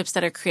relationships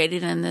that are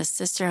created in this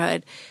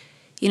sisterhood.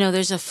 You know,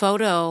 there's a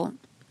photo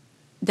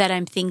that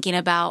I'm thinking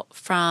about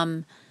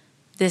from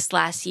this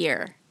last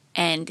year.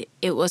 And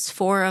it was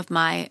 4 of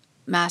my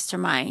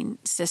mastermind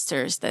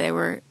sisters that they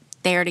were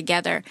there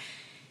together.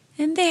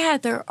 And they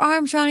had their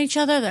arms around each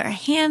other, their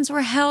hands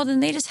were held,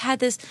 and they just had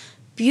this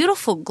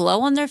beautiful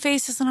glow on their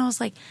faces. And I was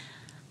like,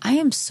 I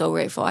am so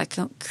grateful I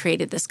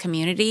created this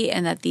community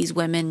and that these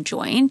women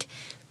joined,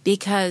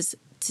 because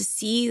to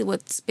see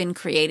what's been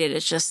created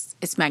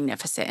it's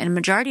magnificent. And a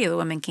majority of the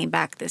women came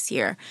back this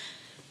year.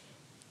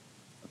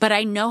 But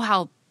I know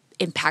how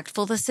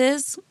impactful this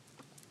is,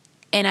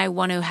 and I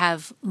want to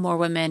have more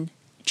women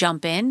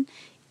jump in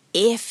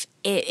if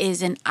it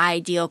is an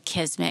ideal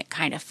kismet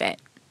kind of fit,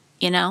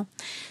 you know?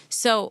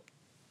 So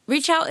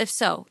reach out if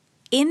so.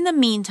 In the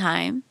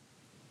meantime,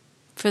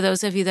 for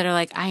those of you that are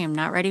like, I am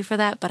not ready for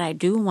that, but I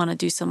do want to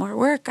do some more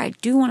work. I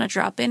do want to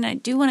drop in. I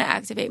do want to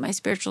activate my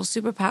spiritual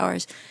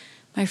superpowers.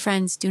 My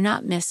friends, do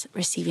not miss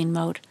receiving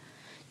mode.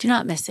 Do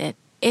not miss it.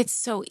 It's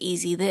so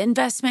easy. The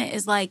investment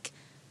is like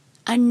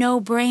a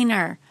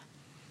no-brainer.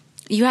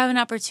 You have an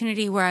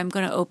opportunity where I'm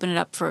going to open it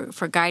up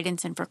for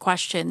guidance and for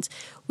questions.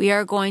 We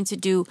are going to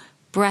do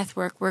breath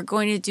work. We're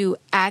going to do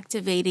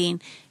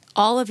activating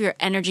all of your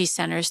energy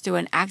centers through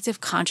an active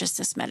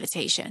consciousness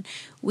meditation.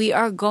 We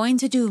are going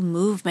to do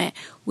movement.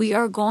 We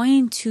are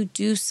going to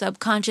do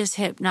subconscious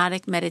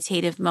hypnotic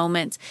meditative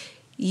moments.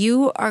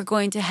 You are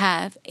going to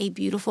have a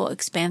beautiful,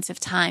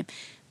 expansive time,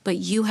 but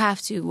you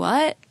have to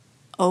what?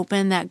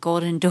 Open that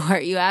golden door.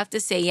 You have to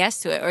say yes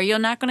to it or you're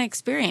not going to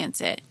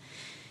experience it.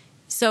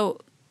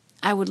 So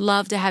I would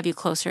love to have you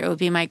closer. It would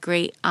be my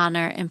great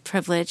honor and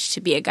privilege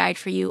to be a guide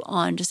for you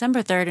on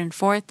December 3rd and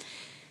 4th.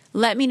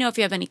 Let me know if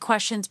you have any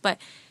questions, but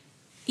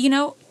you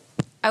know,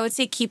 I would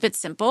say keep it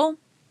simple.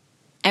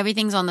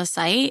 Everything's on the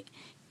site,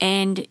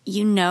 and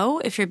you know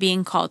if you're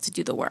being called to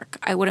do the work.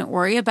 I wouldn't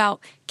worry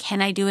about,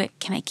 can I do it?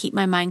 Can I keep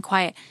my mind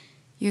quiet?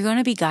 You're going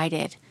to be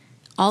guided.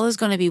 All is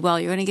going to be well.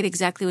 You're going to get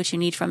exactly what you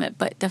need from it.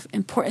 But the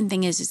important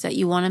thing is that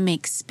you want to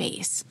make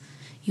space.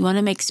 You want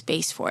to make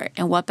space for it.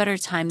 And what better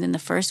time than the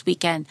first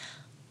weekend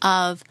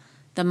of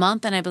the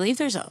month? And I believe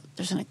there's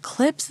an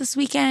eclipse this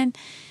weekend.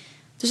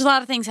 There's a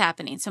lot of things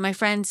happening. So my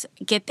friends,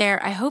 get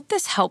there. I hope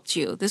this helped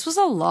you. This was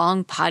a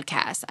long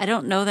podcast. I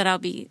don't know that I'll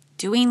be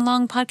doing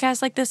long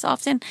podcasts like this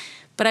often,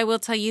 but I will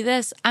tell you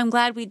this. I'm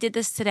glad we did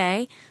this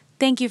today.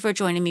 Thank you for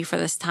joining me for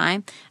this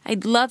time.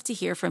 I'd love to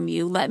hear from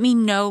you. Let me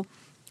know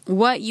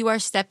what you are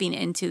stepping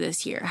into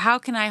this year. How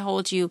can I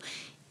hold you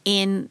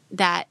in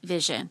that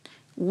vision?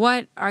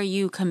 What are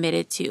you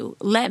committed to?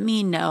 Let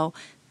me know.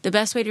 The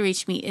best way to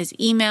reach me is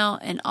email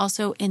and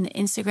also in the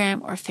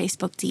Instagram or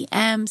Facebook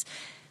DMs.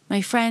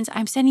 My friends,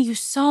 I'm sending you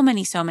so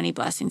many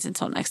blessings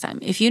until next time.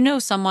 If you know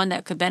someone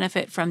that could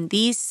benefit from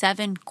these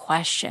 7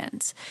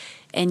 questions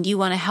and you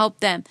want to help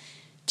them,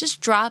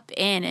 just drop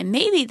in. And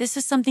maybe this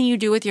is something you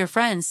do with your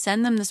friends.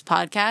 Send them this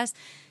podcast.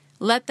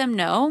 Let them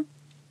know,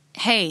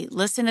 hey,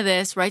 listen to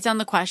this, write down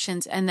the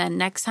questions. And then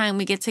next time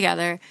we get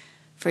together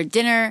for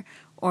dinner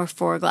or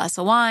for a glass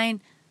of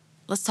wine,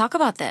 let's talk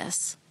about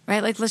this.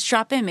 Right? Like, let's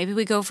drop in. Maybe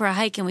we go for a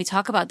hike and we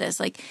talk about this.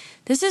 Like,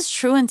 this is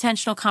true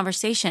intentional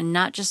conversation,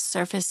 not just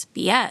surface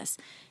BS.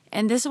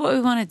 And this is what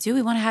we want to do.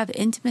 We want to have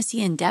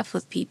intimacy and depth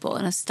with people,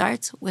 and it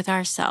starts with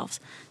ourselves.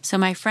 So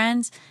my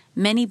friends,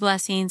 many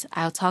blessings.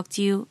 I'll talk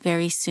to you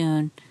very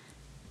soon.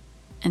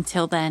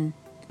 Until then,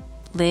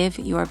 live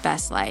your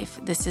best life.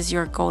 This is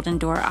your golden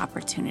door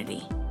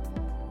opportunity.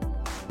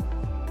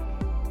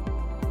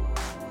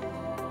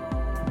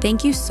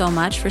 Thank you so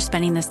much for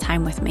spending this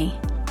time with me.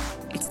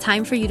 It's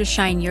time for you to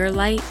shine your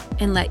light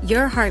and let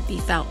your heart be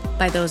felt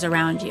by those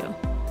around you.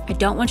 I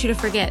don't want you to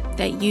forget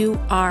that you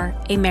are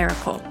a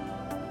miracle.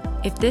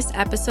 If this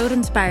episode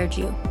inspired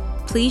you,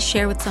 please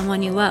share with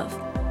someone you love.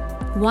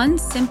 One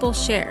simple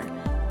share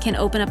can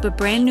open up a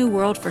brand new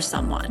world for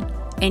someone,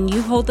 and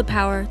you hold the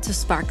power to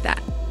spark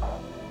that.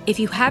 If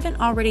you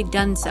haven't already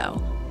done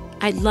so,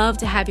 I'd love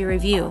to have your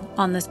review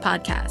on this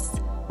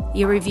podcast.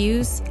 Your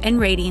reviews and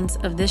ratings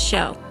of this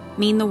show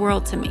mean the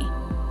world to me.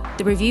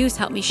 The reviews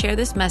help me share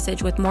this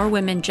message with more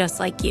women just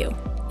like you.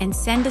 And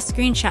send a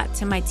screenshot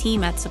to my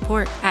team at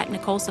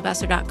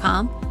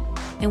support@NicoleSylvester.com,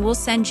 and we'll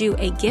send you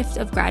a gift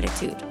of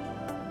gratitude.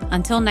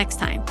 Until next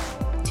time,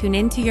 tune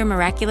into your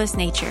miraculous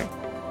nature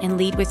and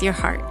lead with your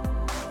heart.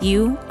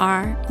 You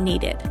are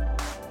needed.